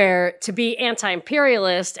where to be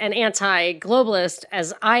anti-imperialist and anti-globalist,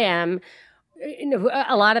 as I am,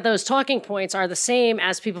 a lot of those talking points are the same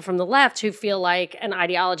as people from the left who feel like an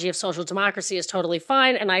ideology of social democracy is totally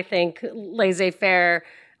fine. And I think laissez-faire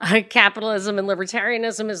capitalism and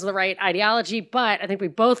libertarianism is the right ideology. But I think we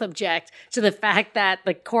both object to the fact that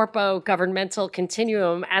the corpo-governmental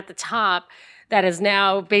continuum at the top that is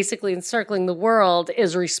now basically encircling the world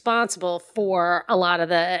is responsible for a lot of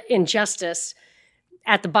the injustice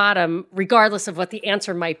at the bottom, regardless of what the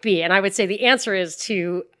answer might be. And I would say the answer is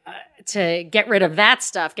to get rid of that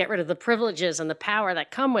stuff, get rid of the privileges and the power that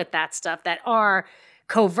come with that stuff that are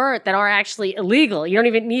covert, that are actually illegal. You don't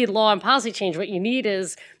even need law and policy change. What you need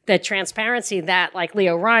is the transparency that like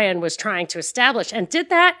Leo Ryan was trying to establish. And did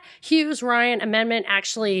that Hughes-Ryan amendment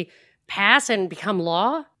actually pass and become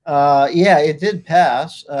law? Yeah, it did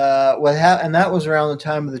pass. And that was around the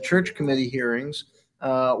time of the Church Committee hearings.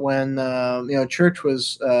 When Church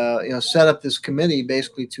was set up this committee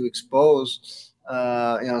basically to expose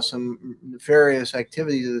some nefarious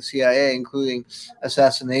activities of the CIA, including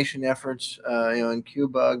assassination efforts in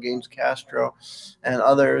Cuba against Castro and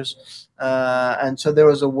others. And so there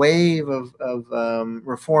was a wave of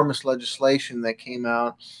reformist legislation that came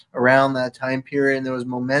out around that time period, and there was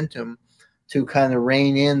momentum to kind of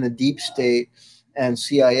rein in the deep state and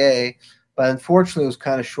CIA. But unfortunately, it was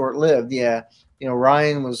kind of short-lived. Yeah.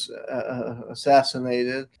 Ryan was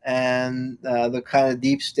assassinated, and the kind of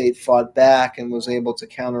deep state fought back and was able to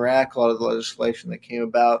counteract a lot of the legislation that came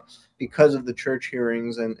about because of the church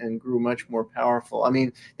hearings and grew much more powerful. I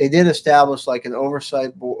mean, they did establish like an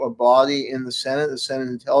oversight body in the Senate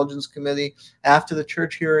Intelligence Committee after the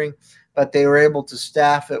church hearing, but they were able to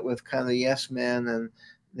staff it with kind of yes men, and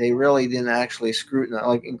they really didn't actually scrutinize,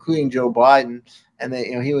 like including Joe Biden. And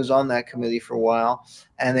he was on that committee for a while,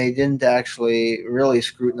 and they didn't actually really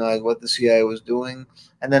scrutinize what the CIA was doing.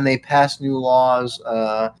 And then they passed new laws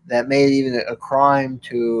that made it even a crime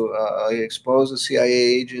to expose a CIA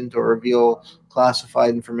agent or reveal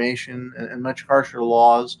classified information, and much harsher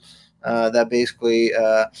laws that basically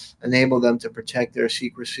enabled them to protect their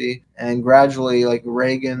secrecy. And gradually, like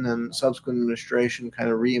Reagan and subsequent administration,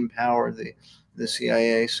 kind of re-empowered the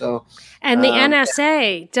CIA. So, and the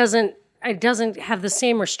NSA doesn't have the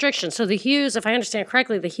same restrictions. So the Hughes, if I understand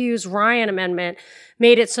correctly, the Hughes-Ryan amendment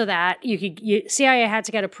made it so that CIA had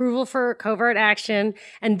to get approval for covert action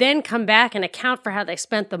and then come back and account for how they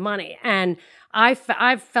spent the money. And I've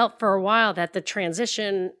felt for a while that the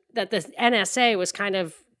transition, that the NSA was kind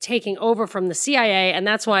of taking over from the CIA, and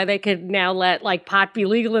that's why they could now let like pot be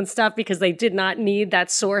legal and stuff, because they did not need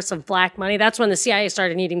that source of black money. That's when the CIA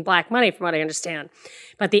started needing black money, from what I understand.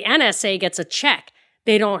 But the NSA gets a check.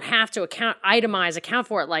 They don't have to account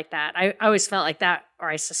for it like that. I always felt like that, or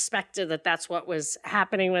I suspected that that's what was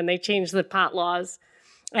happening when they changed the pot laws,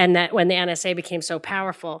 and that when the NSA became so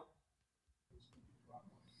powerful.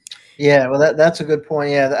 Yeah, well, that's a good point.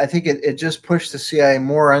 Yeah, I think it just pushed the CIA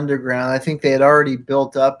more underground. I think they had already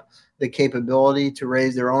built up the capability to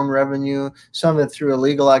raise their own revenue, some of it through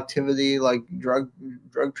illegal activity like drug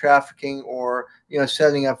trafficking, or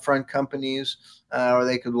setting up front companies where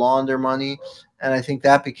they could launder money. And I think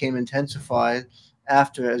that became intensified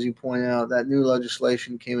after, as you point out, that new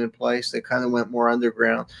legislation came in place. They kind of went more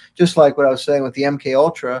underground. Just like what I was saying with the MK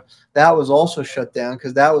Ultra, that was also shut down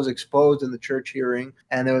because that was exposed in the church hearing,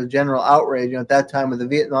 and there was general outrage. At that time, with the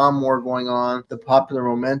Vietnam War going on, the popular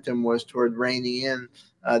momentum was toward reining in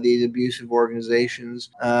these abusive organizations.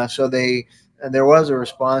 So they and there was a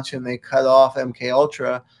response, and they cut off MK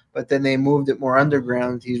Ultra, but then they moved it more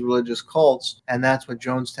underground with these religious cults, and that's what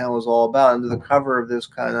Jonestown was all about, under the cover of this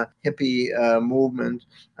kind of hippie movement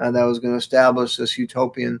that was going to establish this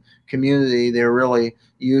utopian community. They're really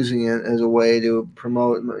using it as a way to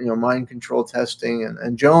promote, mind control testing,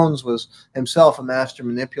 and Jones was himself a master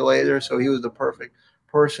manipulator, so he was the perfect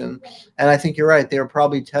person. And I think you're right. They were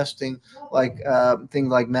probably testing like things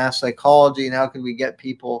like mass psychology and how can we get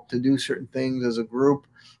people to do certain things as a group,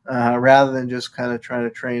 rather than just kind of trying to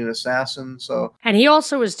train an assassin. So, and he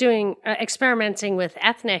also was doing experimenting with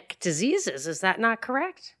ethnic diseases. Is that not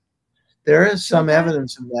correct? There is some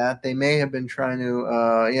evidence of that. They may have been trying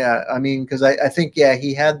to, because I think,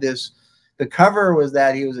 he had this. The cover was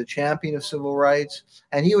that he was a champion of civil rights,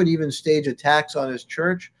 and he would even stage attacks on his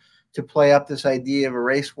church to play up this idea of a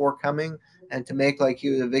race war coming and to make like he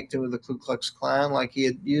was a victim of the Ku Klux Klan. Like he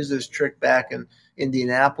had used this trick back in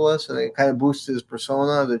Indianapolis, and it kind of boosted his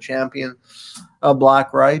persona as a champion of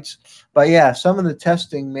black rights. But yeah, some of the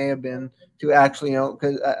testing may have been to actually,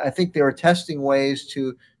 because I think they were testing ways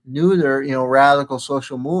to neuter, radical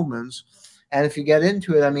social movements. And if you get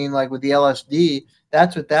into it, like with the LSD,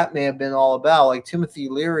 that's what that may have been all about. Like Timothy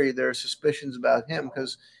Leary, there are suspicions about him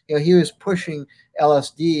because, he was pushing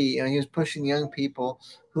LSD, he was pushing young people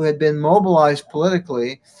who had been mobilized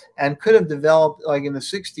politically and could have developed, like in the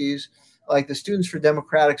 60s, like the Students for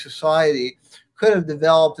Democratic Society could have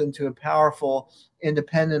developed into a powerful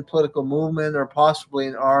independent political movement, or possibly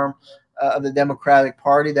an arm of the Democratic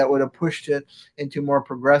Party that would have pushed it into more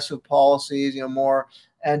progressive policies, more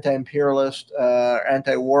anti-imperialist,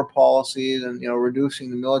 anti-war policies, and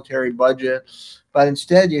reducing the military budget. But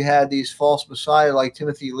instead, you had these false messiahs like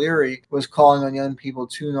Timothy Leary was calling on young people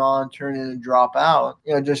to tune on, turn in, and drop out.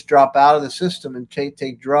 Just drop out of the system and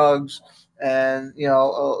take drugs. And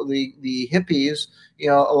the hippies,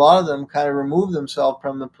 a lot of them kind of removed themselves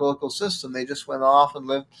from the political system. They just went off and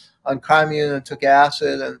lived on commune and took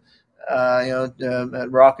acid and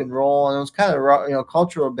rock and roll, and it was kind of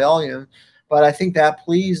cultural rebellion. But I think that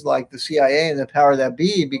pleased like the CIA and the power that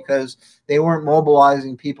be, because they weren't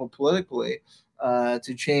mobilizing people politically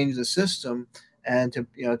to change the system and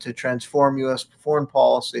to transform U.S. foreign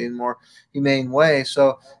policy in a more humane way.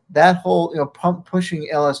 So that whole pushing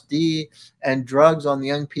LSD and drugs on the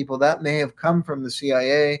young people, that may have come from the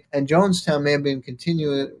CIA, and Jonestown may have been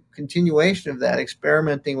continuation of that,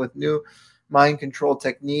 experimenting with new mind control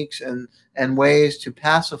techniques and ways to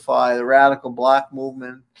pacify the radical black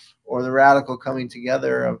movement, or the radical coming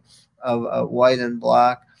together of white and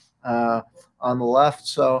black on the left.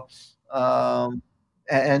 So, again,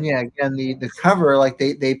 the cover, like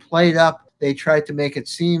they played up, they tried to make it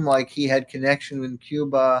seem like he had connection with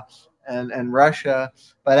Cuba and Russia,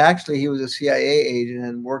 but actually he was a CIA agent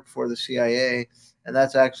and worked for the CIA. And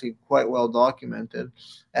that's actually quite well documented.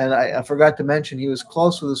 And I forgot to mention, he was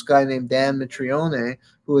close with this guy named Dan Mitrione,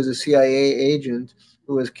 who was a CIA agent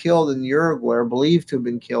who was killed in Uruguay, or believed to have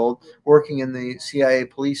been killed, working in the CIA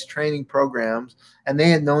police training programs. And they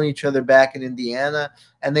had known each other back in Indiana,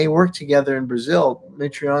 and they worked together in Brazil.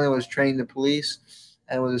 Mitrione was trained in police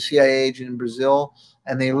and was a CIA agent in Brazil,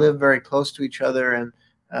 and they lived very close to each other and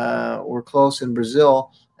were close in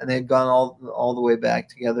Brazil, and they had gone all the way back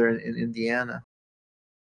together in Indiana.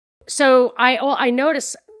 So I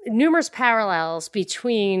noticed numerous parallels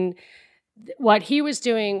between what he was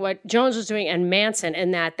doing, what Jones was doing, and Manson, in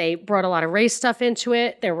that they brought a lot of race stuff into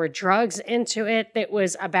it. There were drugs into it. It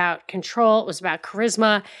was about control. It was about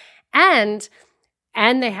charisma. And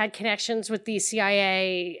they had connections with the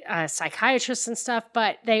CIA psychiatrists and stuff,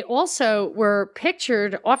 but they also were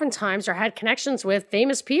pictured oftentimes, or had connections with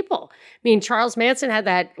famous people. I mean, Charles Manson had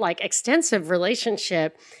that like extensive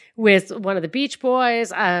relationship with one of the Beach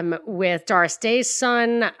Boys, with Doris Day's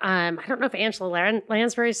son. I don't know if Angela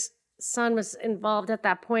Lansbury's son was involved at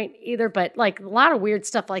that point either, but like a lot of weird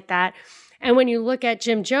stuff like that. And when you look at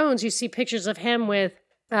Jim Jones, you see pictures of him with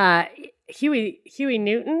Huey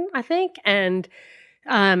Newton, I think, and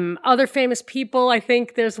other famous people. I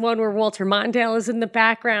think there's one where Walter Mondale is in the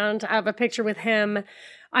background. I have a picture with him.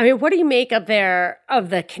 I mean, what do you make of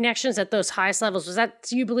the connections at those highest levels? Was that,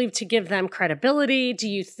 do you believe, to give them credibility? Do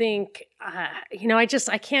you think,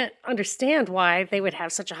 I can't understand why they would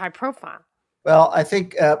have such a high profile. Well, I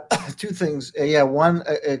think two things. One,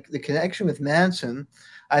 the connection with Manson.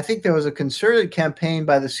 I think there was a concerted campaign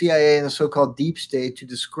by the CIA and the so-called deep state to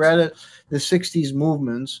discredit the 60s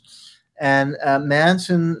movements. And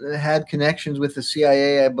Manson had connections with the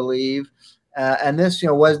CIA, I believe. And this,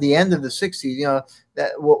 was the end of the 60s,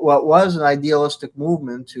 that what was an idealistic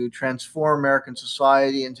movement to transform American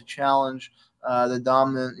society and to challenge the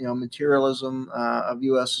dominant, materialism of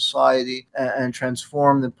U.S. society, and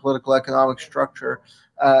transform the political economic structure.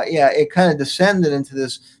 It kind of descended into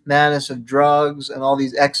this madness of drugs and all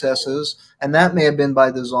these excesses, and that may have been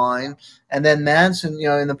by design. And then Manson,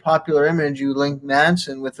 in the popular image, you link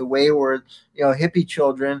Manson with the wayward, hippie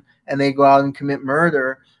children, and they go out and commit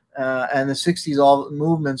murder. And the 60s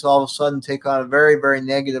movements all of a sudden take on a very, very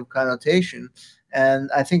negative connotation.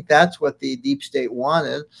 And I think that's what the deep state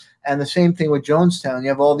wanted. And the same thing with Jonestown. You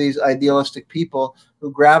have all these idealistic people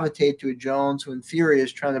who gravitate to a Jones, who in theory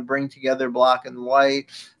is trying to bring together black and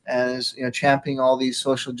white and is championing all these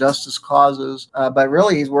social justice causes. But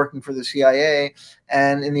really, he's working for the CIA.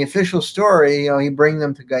 And in the official story, he brings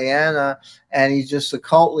them to Guyana, and he's just a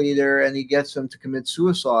cult leader, and he gets them to commit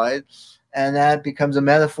suicide. And that becomes a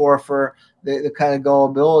metaphor for the kind of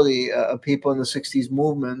gullibility of people in the 60s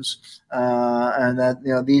movements, and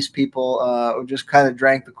that these people just kind of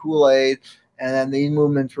drank the Kool-Aid, and then these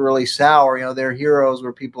movements were really sour. Their heroes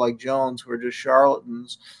were people like Jones, who were just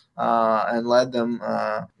charlatans, and led them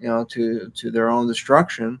to their own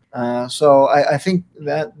destruction. So I think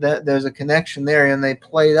that there's a connection there, and they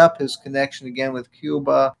played up his connection again with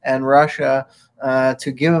Cuba and Russia.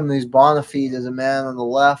 To give him these bona fides as a man on the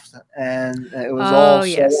left, and it was all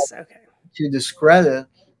set up to discredit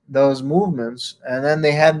those movements. And then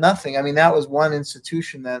they had nothing. I mean, that was one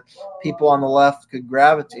institution that people on the left could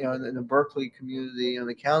gravitate, in the Berkeley community and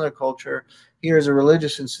the counterculture. Here's a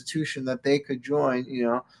religious institution that they could join,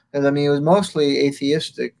 because it was mostly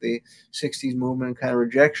atheistic, the 60s movement, kind of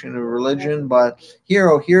rejection of religion. But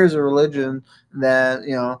here's a religion that,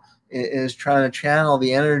 is trying to channel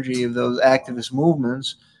the energy of those activist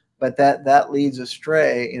movements, but that leads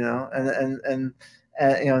astray, and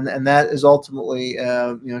that is ultimately,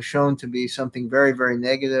 shown to be something very, very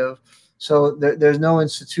negative. So there's no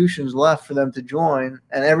institutions left for them to join,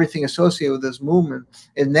 and everything associated with this movement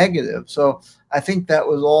is negative. So I think that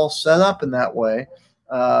was all set up in that way.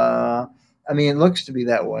 It looks to be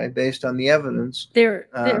that way based on the evidence. There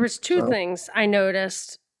was two things I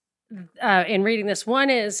noticed in reading this. One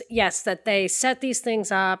is, yes, that they set these things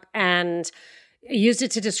up and used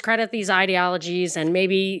it to discredit these ideologies, and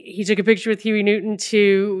maybe he took a picture with Huey Newton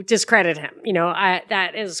to discredit him.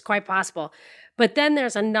 That is quite possible. But then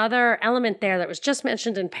there's another element there that was just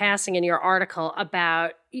mentioned in passing in your article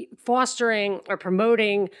about fostering or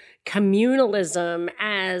promoting communalism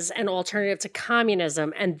as an alternative to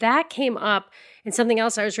communism. And that came up in something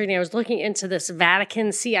else I was reading. I was looking into this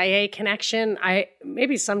Vatican CIA connection.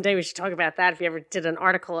 Maybe someday we should talk about that if you ever did an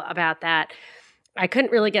article about that. I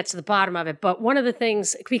couldn't really get to the bottom of it. But one of the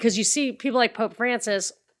things, because you see people like Pope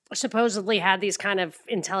Francis supposedly had these kind of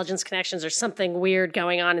intelligence connections or something weird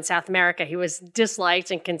going on in South America. He was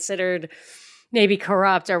disliked and considered maybe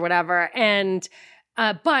corrupt or whatever. And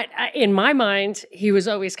but in my mind, he was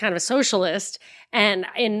always kind of a socialist. And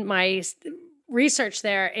in my research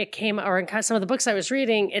there, it came, or in some of the books I was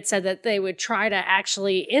reading, it said that they would try to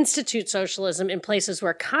actually institute socialism in places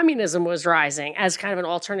where communism was rising as kind of an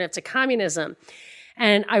alternative to communism.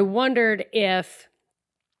 And I wondered if,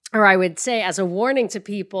 or I would say as a warning to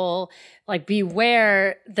people, like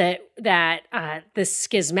beware that this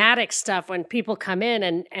schismatic stuff, when people come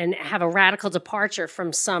in and have a radical departure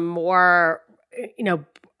from some more,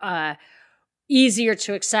 easier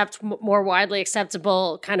to accept, more widely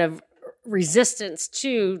acceptable kind of resistance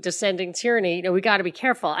to descending tyranny, we got to be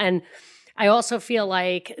careful. And I also feel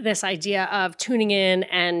like this idea of tuning in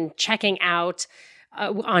and checking out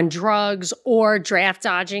on drugs or draft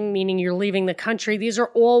dodging, meaning you're leaving the country, these are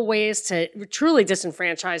all ways to truly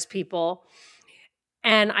disenfranchise people.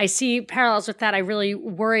 And I see parallels with that. I really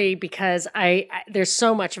worry because there's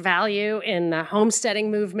so much value in the homesteading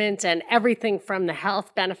movement and everything from the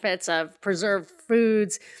health benefits of preserved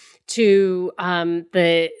foods to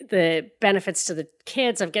the benefits to the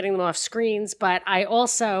kids of getting them off screens. But I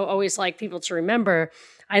also always like people to remember,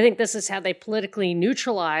 I think this is how they politically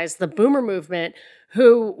neutralize the boomer movement,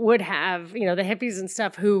 who would have, the hippies and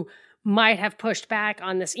stuff, who might have pushed back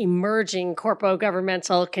on this emerging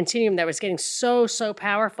corpo-governmental continuum that was getting so, so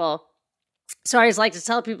powerful. So I always like to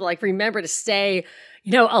tell people, remember to stay,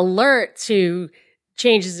 alert to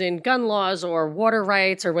changes in gun laws or water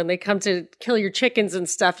rights, or when they come to kill your chickens and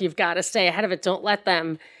stuff, you've got to stay ahead of it. Don't let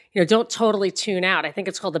them, don't totally tune out. I think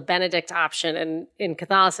it's called the Benedict option in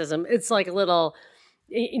Catholicism. It's like a little,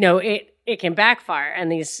 it can backfire. And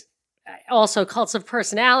these also cults of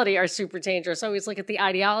personality are super dangerous. Always look at the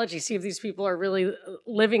ideology, see if these people are really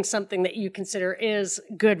living something that you consider is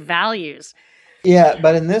good values. Yeah,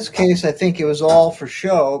 but in this case, I think it was all for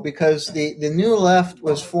show, because the new left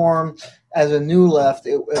was formed as a new left.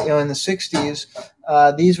 In the 60s,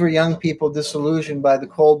 these were young people disillusioned by the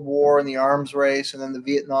Cold War and the arms race and then the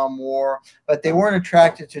Vietnam War, but they weren't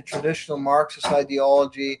attracted to traditional Marxist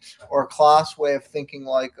ideology or a class way of thinking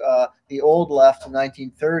like the old left in the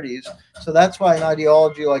 1930s. So that's why an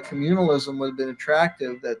ideology like communalism would have been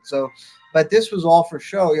attractive. But this was all for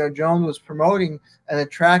show. Jones was promoting an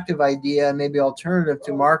attractive idea, maybe alternative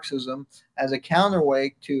to Marxism, as a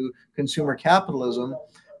counterweight to consumer capitalism.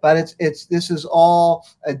 But this is all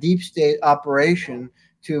a deep state operation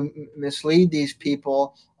to mislead these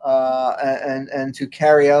people and to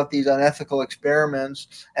carry out these unethical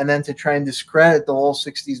experiments, and then to try and discredit the whole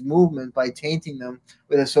 60s movement by tainting them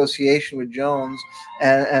with association with Jones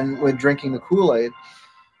and with drinking the Kool-Aid.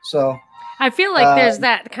 So I feel like there's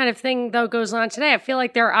that kind of thing, though, goes on today. I feel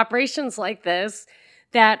like there are operations like this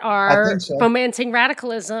that are fomenting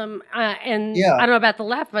radicalism. And I don't know about the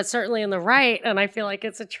left, but certainly on the right. And I feel like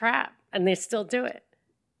it's a trap, and they still do it.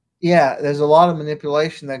 Yeah, there's a lot of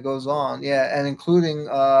manipulation that goes on. Yeah, and including,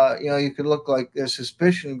 you could look like there's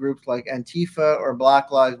suspicion groups like Antifa or Black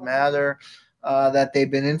Lives Matter that they've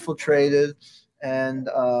been infiltrated, and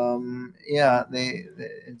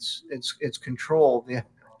it's controlled. Yeah.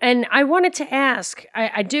 And I wanted to ask,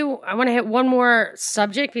 I want to hit one more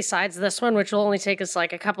subject besides this one, which will only take us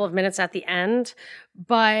like a couple of minutes at the end.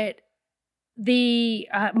 But the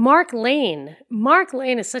Mark Lane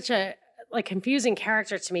is such a confusing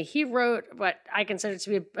character to me. He wrote what I consider to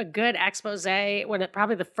be a good expose,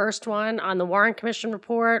 probably the first one on the Warren Commission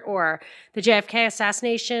report or the JFK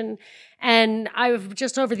assassination. And I've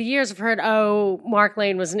just over the years have heard, Mark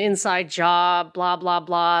Lane was an inside job, blah, blah,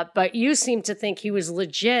 blah. But you seem to think he was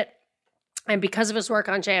legit. And because of his work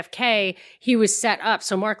on JFK, he was set up.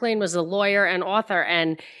 So Mark Lane was a lawyer and author,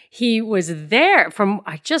 and he was there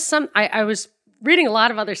I was reading a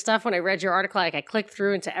lot of other stuff when I read your article. Like I clicked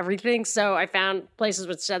through into everything. So I found places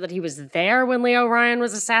which said that he was there when Leo Ryan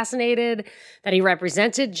was assassinated, that he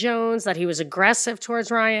represented Jones, that he was aggressive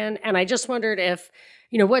towards Ryan. And I just wondered if,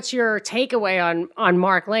 what's your takeaway on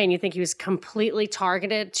Mark Lane? You think he was completely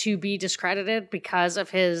targeted to be discredited because of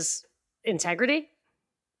his integrity?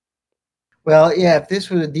 Well, yeah, if this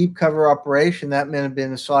was a deep cover operation, that may have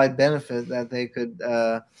been a side benefit that they could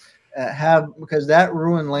have, because that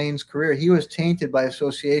ruined Lane's career. He was tainted by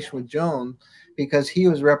association with Jones because he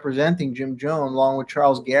was representing Jim Jones along with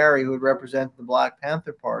Charles Gary, who would represent the Black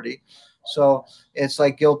Panther Party. So it's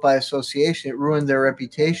like guilt by association. It ruined their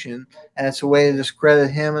reputation, and it's a way to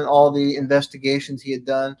discredit him and all the investigations he had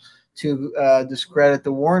done to discredit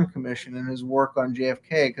the Warren Commission and his work on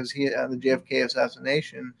JFK, because the JFK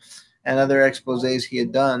assassination and other exposés he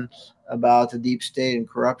had done about the deep state and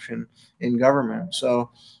corruption in government.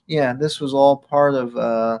 So, yeah, this was all part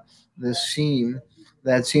of this scheme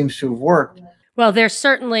that seems to have worked. Well, there's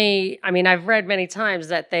certainly, I've read many times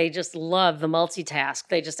that they just love the multitask.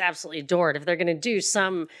 They just absolutely adore it. If they're going to do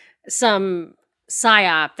some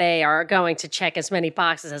psyop, they are going to check as many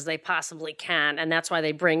boxes as they possibly can. And that's why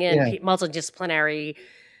they bring in multidisciplinary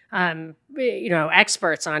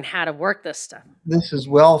experts on how to work this stuff. This is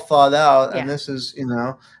well thought out, and this is,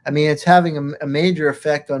 it's having a major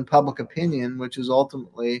effect on public opinion, which is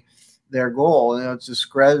ultimately their goal. It's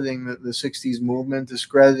discrediting the 60s movement,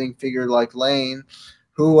 discrediting figure like Lane,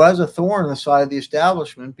 who was a thorn in the side of the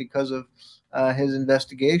establishment because of his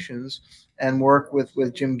investigations and work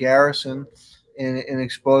with Jim Garrison in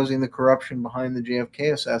exposing the corruption behind the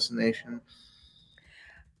JFK assassination.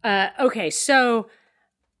 Okay, so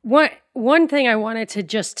one thing I wanted to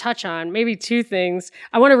just touch on, maybe two things.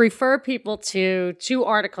 I want to refer people to two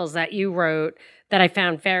articles that you wrote that I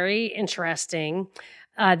found very interesting.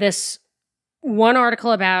 This one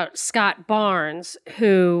article about Scott Barnes,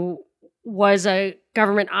 who was a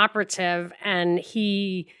government operative, and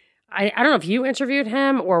I don't know if you interviewed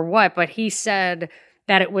him or what, but he said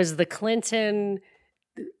that it was the Clinton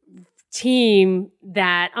team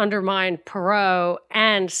that undermined Perot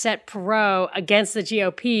and set Perot against the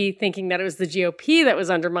GOP, thinking that it was the GOP that was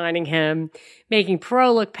undermining him, making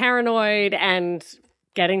Perot look paranoid and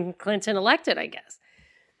getting Clinton elected, I guess.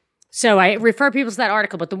 So I refer people to that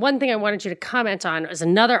article, but the one thing I wanted you to comment on is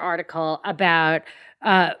another article about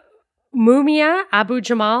Mumia Abu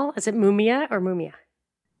Jamal. Is it Mumia or Mumia?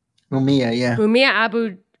 Mumia, yeah. Mumia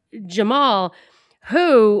Abu Jamal,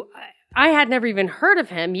 who I had never even heard of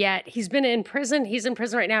him yet. He's been in prison. He's in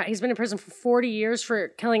prison right now. He's been in prison for 40 years for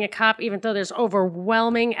killing a cop, even though there's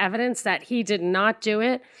overwhelming evidence that he did not do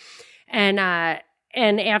it. And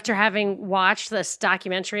after having watched this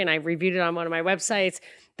documentary, and I reviewed it on one of my websites,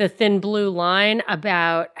 The Thin Blue Line,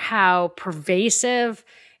 about how pervasive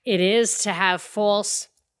it is to have false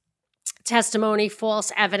testimony,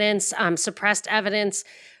 false evidence, suppressed evidence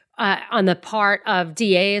on the part of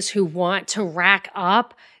DAs who want to rack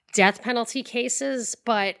up death penalty cases.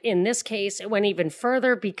 But in this case, it went even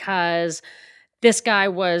further because this guy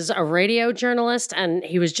was a radio journalist and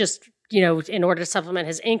he was just, in order to supplement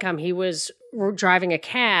his income, he was driving a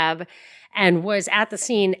cab and was at the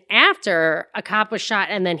scene after a cop was shot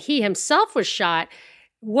and then he himself was shot.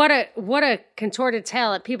 What a contorted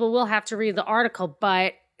tale. People will have to read the article,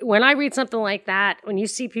 but when I read something like that, when you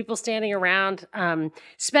see people standing around,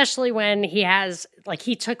 especially when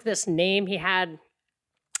he took this name he had,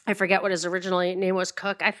 I forget what his original name was,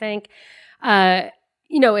 Cook, I think.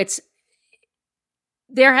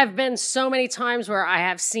 There have been so many times where I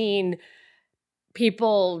have seen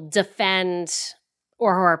people defend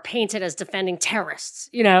or who are painted as defending terrorists,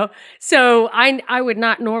 So I would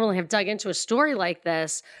not normally have dug into a story like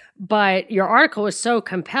this, but your article was so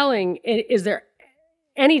compelling. Is there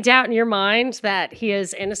any doubt in your mind that he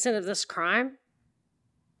is innocent of this crime?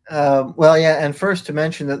 Well, yeah, and first to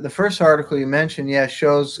mention that the first article you mentioned,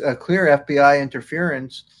 shows a clear FBI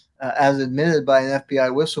interference as admitted by an FBI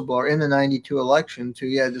whistleblower in the 92 election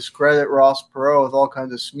to, discredit Ross Perot with all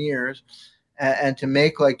kinds of smears and to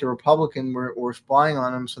make like the Republican were spying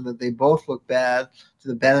on him so that they both look bad to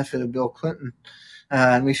the benefit of Bill Clinton.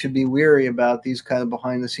 And we should be weary about these kind of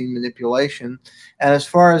behind-the-scene manipulation. And as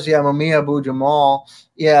far as Mumia Abu Jamal,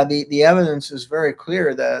 the evidence is very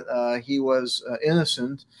clear that he was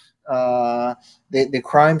innocent. The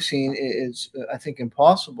crime scene is, I think,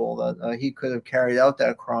 impossible that he could have carried out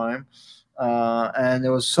that crime. And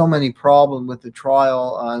there was so many problems with the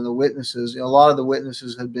trial and the witnesses. A lot of the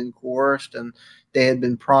witnesses had been coerced and they had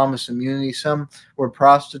been promised immunity. Some were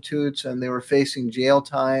prostitutes and they were facing jail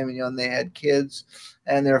time, and they had kids,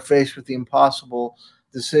 and they were faced with the impossible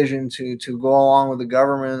decision to go along with the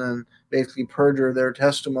government and basically perjure their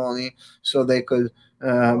testimony so they could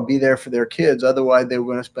be there for their kids. Otherwise, they were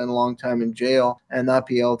going to spend a long time in jail and not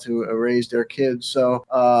be able to raise their kids. So,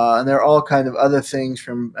 and there are all kind of other things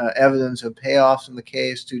from evidence of payoffs in the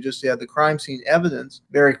case to just the crime scene evidence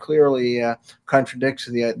very clearly contradicts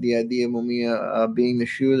the idea of Mumia being the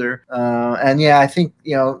shooter. I think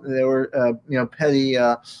there were petty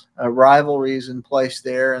rivalries in place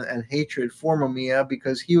there and hatred for Mumia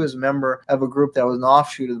because he was a member of a group that was an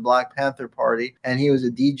offshoot of the Black Panther Party, and he was a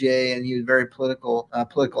DJ and he was very political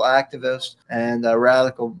activist and a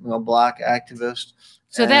radical black activist.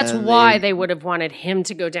 So that's why they would have wanted him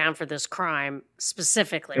to go down for this crime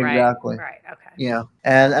specifically, right? Exactly. Right. Okay. Yeah,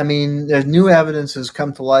 and I mean, there's new evidence has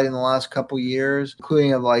come to light in the last couple of years,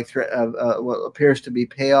 including of what appears to be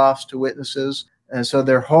payoffs to witnesses. And so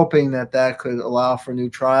they're hoping that could allow for a new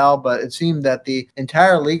trial. But it seemed that the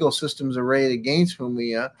entire legal system's arrayed against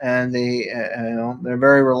Mumia, and they're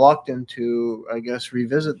very reluctant to, I guess,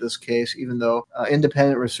 revisit this case, even though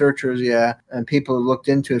independent researchers, and people who looked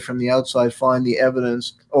into it from the outside find the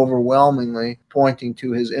evidence overwhelmingly pointing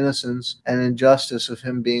to his innocence and injustice of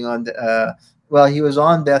him being on. He was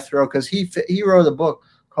on death row because he wrote a book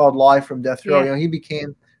called Live from Death Row. Yeah. He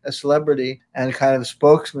became a celebrity and kind of a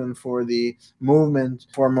spokesman for the movement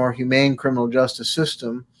for a more humane criminal justice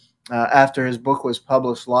system after his book was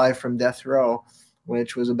published, Live from Death Row,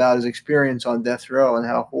 which was about his experience on death row and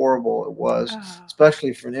how horrible it was,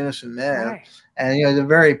 especially for an innocent man. Right. And he's a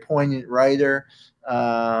very poignant writer.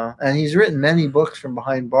 And he's written many books from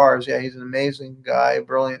behind bars. He's an amazing guy,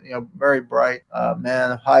 brilliant, very bright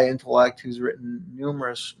man of high intellect who's written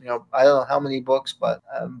numerous, I don't know how many books, but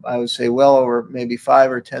I would say well over maybe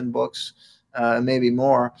 5 or 10 books, maybe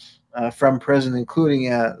more, from prison, including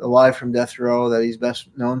Live from Death Row that he's best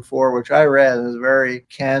known for, which I read and is very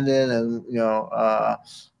candid and,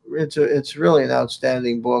 it's really an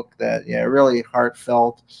outstanding book that, really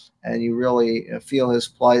heartfelt. And you really feel his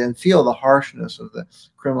plight and feel the harshness of the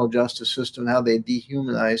criminal justice system, how they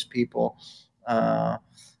dehumanize people. And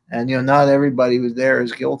not everybody who's there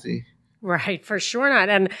is guilty. Right, for sure not.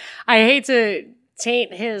 And I hate to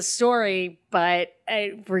taint his story, but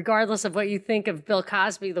regardless of what you think of Bill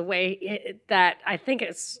Cosby, the way that I think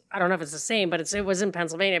I don't know if it's the same, but it was in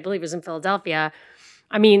Pennsylvania. I believe it was in Philadelphia.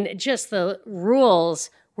 I mean, just the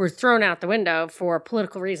rules were thrown out the window for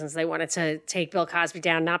political reasons. They wanted to take Bill Cosby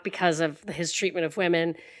down, not because of his treatment of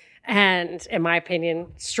women. And in my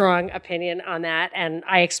opinion, strong opinion on that. And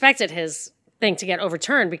I expected his thing to get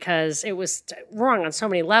overturned because it was wrong on so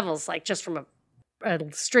many levels, like just from a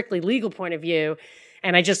strictly legal point of view.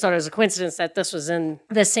 And I just thought it was a coincidence that this was in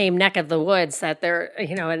the same neck of the woods that they're,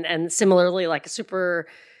 and similarly like a super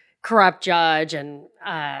corrupt judge and,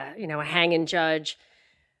 a hanging judge.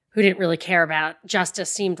 who didn't really care about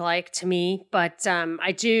justice, seemed like to me. But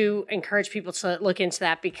I do encourage people to look into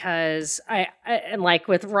that, because and like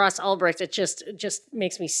with Ross Ulbricht, it just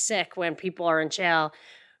makes me sick when people are in jail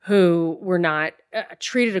who were not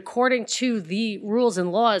treated according to the rules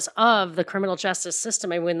and laws of the criminal justice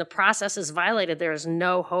system. And when the process is violated, there is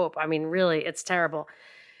no hope. I mean, really, it's terrible.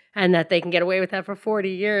 And that they can get away with that for 40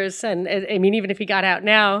 years. And I mean, even if he got out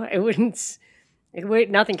now,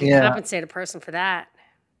 nothing can compensate a person for that.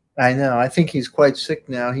 I know. I think he's quite sick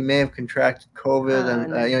now. He may have contracted COVID,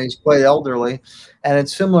 and he's quite elderly. And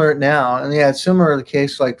it's similar now. And it's similar to the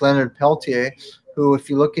case like Leonard Peltier, who, if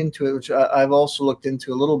you look into it, which I've also looked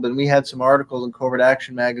into a little bit, and we had some articles in Covert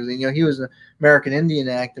Action magazine. He was an American Indian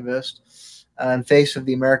activist and face of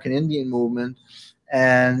the American Indian movement.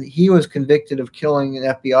 And he was convicted of killing an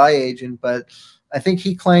FBI agent, but I think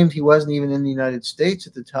he claimed he wasn't even in the United States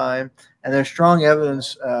at the time. And there's strong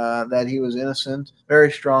evidence that he was innocent, very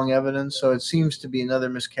strong evidence. So it seems to be another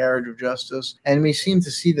miscarriage of justice. And we seem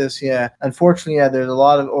to see this, unfortunately, there's a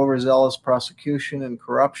lot of overzealous prosecution and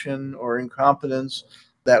corruption or incompetence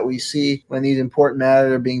that we see when these important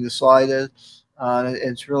matters are being decided.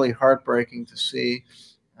 It's really heartbreaking to see.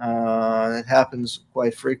 It happens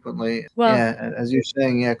quite frequently. Well, as you're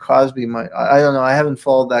saying, Cosby might. I don't know. I haven't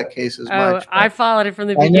followed that case as much. I followed it from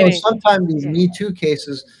the beginning. I know sometimes these Me Too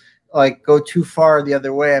cases go too far the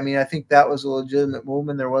other way. I mean, I think that was a legitimate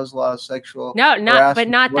movement. There was a lot of sexual not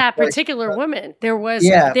that particular woman. There was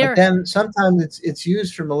but then sometimes it's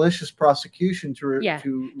used for malicious prosecution to ruin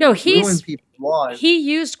people's lives. He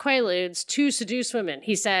used quaaludes to seduce women.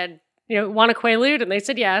 He said, want a quaalude? And they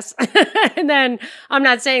said yes. And then I'm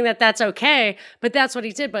not saying that that's okay, but that's what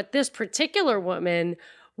he did. But this particular woman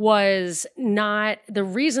was not, the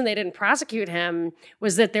reason they didn't prosecute him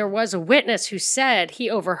was that there was a witness who said he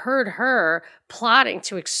overheard her plotting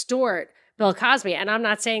to extort Bill Cosby. And I'm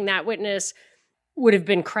not saying that witness would have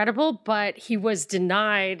been credible, but he was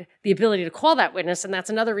denied the ability to call that witness. And that's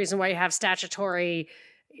another reason why you have statutes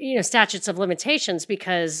of limitations,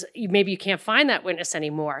 because maybe you can't find that witness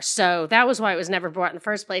anymore. So that was why it was never brought in the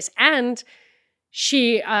first place. And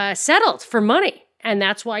she settled for money. And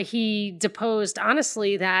that's why he deposed,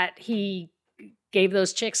 honestly, that he gave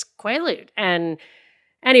those chicks quaalude. And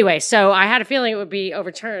anyway, so I had a feeling it would be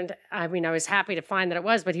overturned. I mean, I was happy to find that it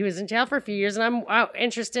was, but he was in jail for a few years, and I'm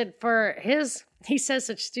interested for he says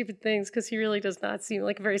such stupid things because he really does not seem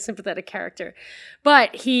like a very sympathetic character.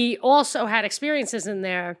 But he also had experiences in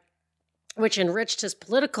there which enriched his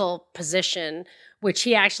political position, which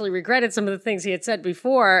he actually regretted some of the things he had said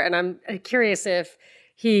before. And I'm curious if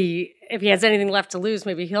he has anything left to lose,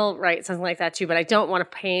 maybe he'll write something like that too. But I don't want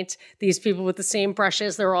to paint these people with the same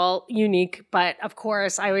brushes. They're all unique. But of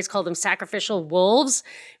course, I always call them sacrificial wolves.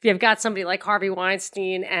 If you've got somebody like Harvey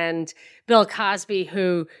Weinstein and Bill Cosby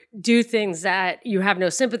who do things that you have no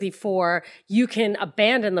sympathy for, you can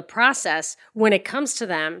abandon the process when it comes to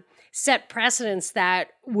them, set precedents that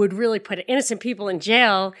would really put innocent people in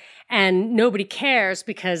jail, and nobody cares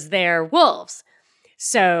because they're wolves.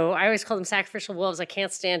 So I always call them sacrificial wolves. I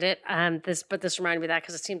can't stand it. But this reminded me of that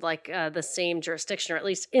because it seemed like the same jurisdiction, or at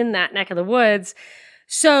least in that neck of the woods.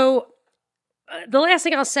 So the last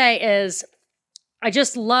thing I'll say is I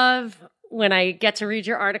just love when I get to read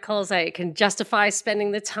your articles. I can justify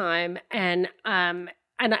spending the time. And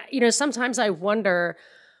sometimes I wonder,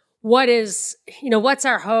 what's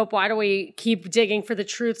our hope? Why do we keep digging for the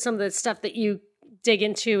truth? Some of the stuff that you dig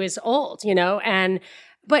into is old,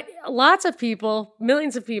 But lots of people,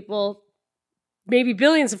 millions of people, maybe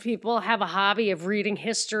billions of people have a hobby of reading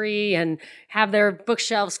history and have their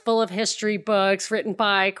bookshelves full of history books written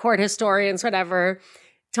by court historians, whatever,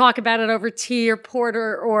 talk about it over tea or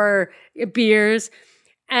porter or beers.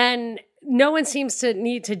 And no one seems to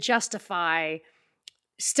need to justify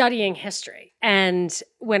studying history. And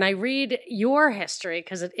when I read your history,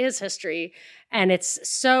 because it is history, and it's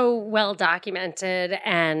so well documented,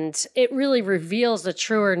 and it really reveals the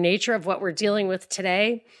truer nature of what we're dealing with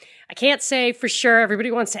today. I can't say for sure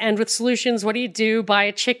everybody wants to end with solutions. What do you do? Buy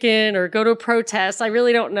a chicken or go to a protest? I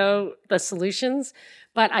really don't know the solutions,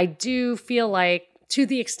 but I do feel like, to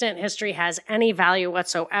the extent history has any value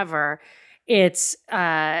whatsoever, it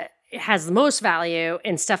has the most value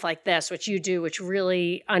in stuff like this, which you do, which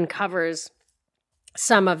really uncovers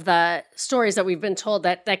some of the stories that we've been told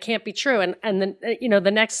that can't be true. And then,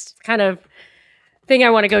 the next kind of thing I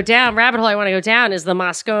want to go down, rabbit hole I want to go down, is the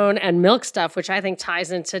Moscone and Milk stuff, which I think ties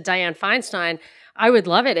into Dianne Feinstein. I would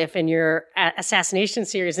love it if in your assassination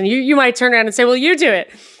series, and you might turn around and say, well, you do it.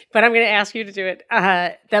 but I'm going to ask you to do it.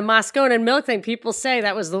 The Moscone and Milk thing, people say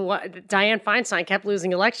that was the one. Dianne Feinstein kept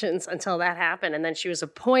losing elections until that happened. And then she was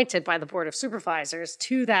appointed by the Board of Supervisors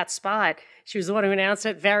to that spot. She was the one who announced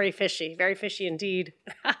it. Very fishy indeed.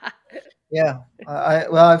 Yeah.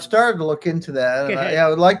 I've started to look into that. And Good. I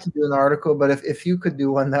would like to do an article, but if you could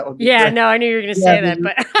do one, that would be Yeah, great. no, I knew you were going to say that.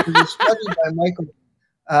 But there's a study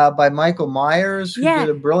by Michael Myers, who did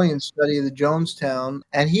a brilliant study of the Jonestown,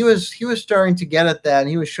 and he was starting to get at that, and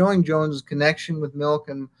he was showing Jones's connection with Milk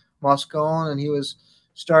and Moscone, and he was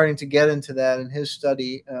starting to get into that in his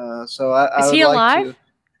study. So I would like to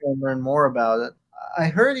learn more about it. I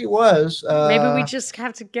heard he was. Maybe we just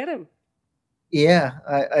have to get him. Yeah,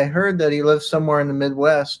 I heard that he lives somewhere in the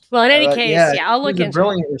Midwest. Well, in any case, I'll look into it. He's a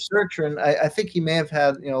brilliant researcher, and I think he may have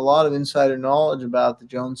had a lot of insider knowledge about the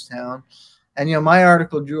Jonestown. And my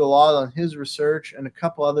article drew a lot on his research and a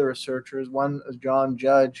couple other researchers. One is John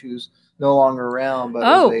Judge, who's no longer around, but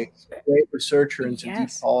is a great researcher into deep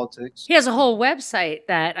politics. He has a whole website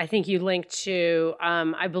that I think you linked to.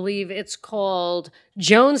 I believe it's called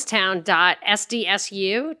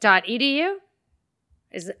jonestown.sdsu.edu.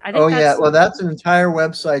 Well, that's an entire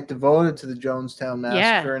website devoted to the Jonestown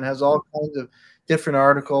massacre and has all kinds of different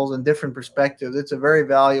articles and different perspectives. It's a very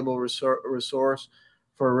valuable resource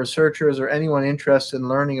for researchers or anyone interested in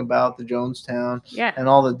learning about the Jonestown and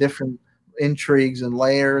all the different intrigues and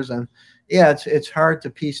layers. And it's hard to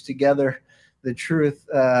piece together the truth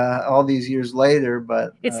all these years later.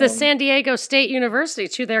 But it's the San Diego State University,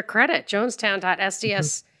 to their credit,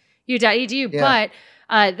 jonestown.sdsu.edu. But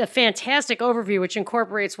the fantastic overview, which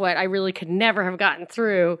incorporates what I really could never have gotten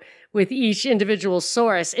through with each individual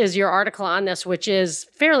source, is your article on this, which is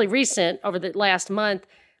fairly recent, over the last month,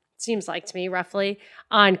 seems like to me, roughly,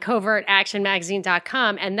 on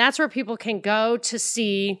covertactionmagazine.com. And that's where people can go to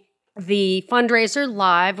see the fundraiser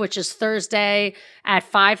live, which is Thursday at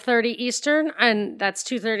 5:30 Eastern, and that's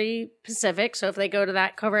 2:30 Pacific. So if they go to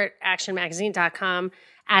that covertactionmagazine.com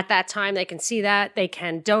at that time, they can see that. They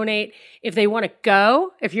can donate. If they want to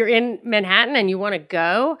go, if you're in Manhattan and you want to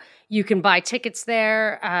go, you can buy tickets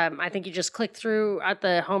there. I think you just click through at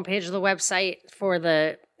the homepage of the website for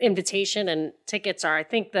the invitation, and tickets are, I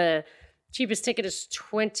think the cheapest ticket is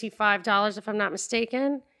 $25, if I'm not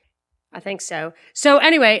mistaken. I think so. So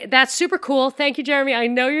anyway, that's super cool. Thank you, Jeremy. I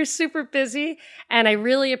know you're super busy, and I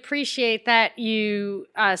really appreciate that you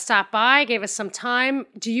stopped by, gave us some time.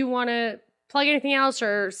 Do you want to plug anything else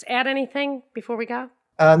or add anything before we go?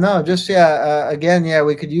 No, just, again,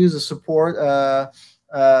 we could use the support.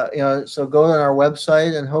 So go to our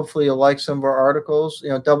website, and hopefully you'll like some of our articles,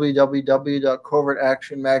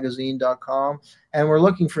 www.covertactionmagazine.com. And we're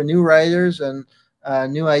looking for new writers and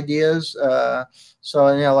new ideas.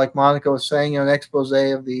 Like Monica was saying, an expose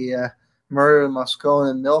of the murder of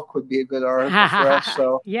Moscone and Milk would be a good article for us.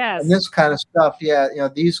 So, yes. And this kind of stuff,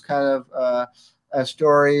 these kind of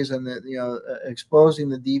stories and exposing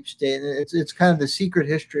the deep state. It's kind of the secret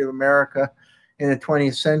history of America in the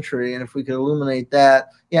 20th century. And if we could illuminate that,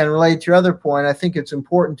 and relate to your other point, I think it's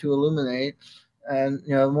important to illuminate. And,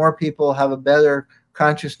 the more people have a better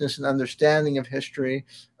consciousness and understanding of history,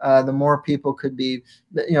 the more people could be,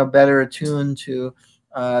 better attuned to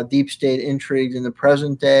deep state intrigues in the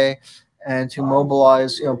present day, and to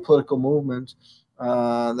mobilize, political movements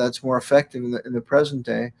that's more effective in the present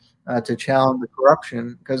day. To challenge the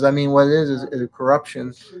corruption, because what it is a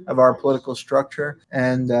corruption of our political structure,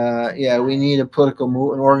 and we need an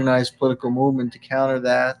organized political movement to counter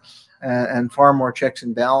that, and far more checks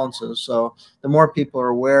and balances. So the more people are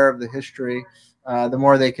aware of the history, the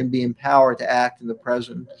more they can be empowered to act in the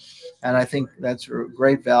present. And I think that's a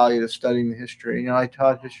great value to studying the history. I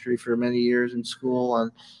taught history for many years in school, and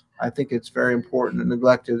I think it's very important and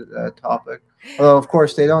neglected topic. Although, of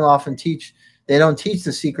course, they don't teach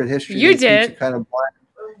the secret history. You did. Teach a kind of blind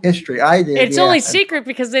history. I did. It's only secret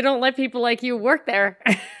because they don't let people like you work there.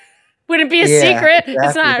 Wouldn't be a secret. Exactly.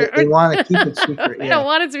 It's not. They want to keep it secret. They don't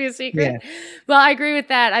want it to be a secret. Well, I agree with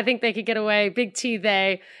that. I think they could get away. Big T,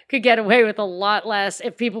 they could get away with a lot less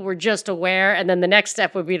if people were just aware. And then the next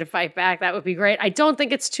step would be to fight back. That would be great. I don't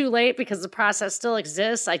think it's too late because the process still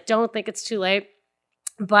exists. I don't think it's too late.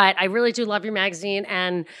 But I really do love your magazine,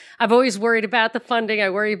 and I've always worried about the funding.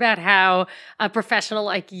 I worry about how a professional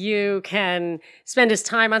like you can spend his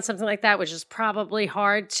time on something like that, which is probably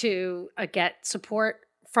hard to get support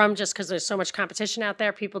from, just because there's so much competition out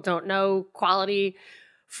there. People don't know quality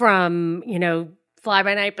from, fly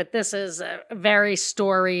by night, but this is a very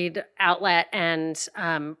storied outlet, and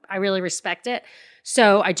I really respect it.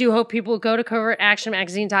 So I do hope people go to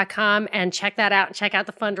covertactionmagazine.com and check that out, and check out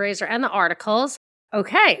the fundraiser and the articles.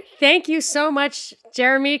 Okay, thank you so much,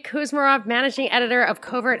 Jeremy Kuzmarov, managing editor of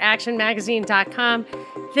covertactionmagazine.com.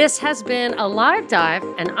 This has been a live dive,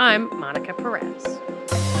 and I'm Monica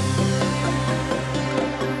Perez.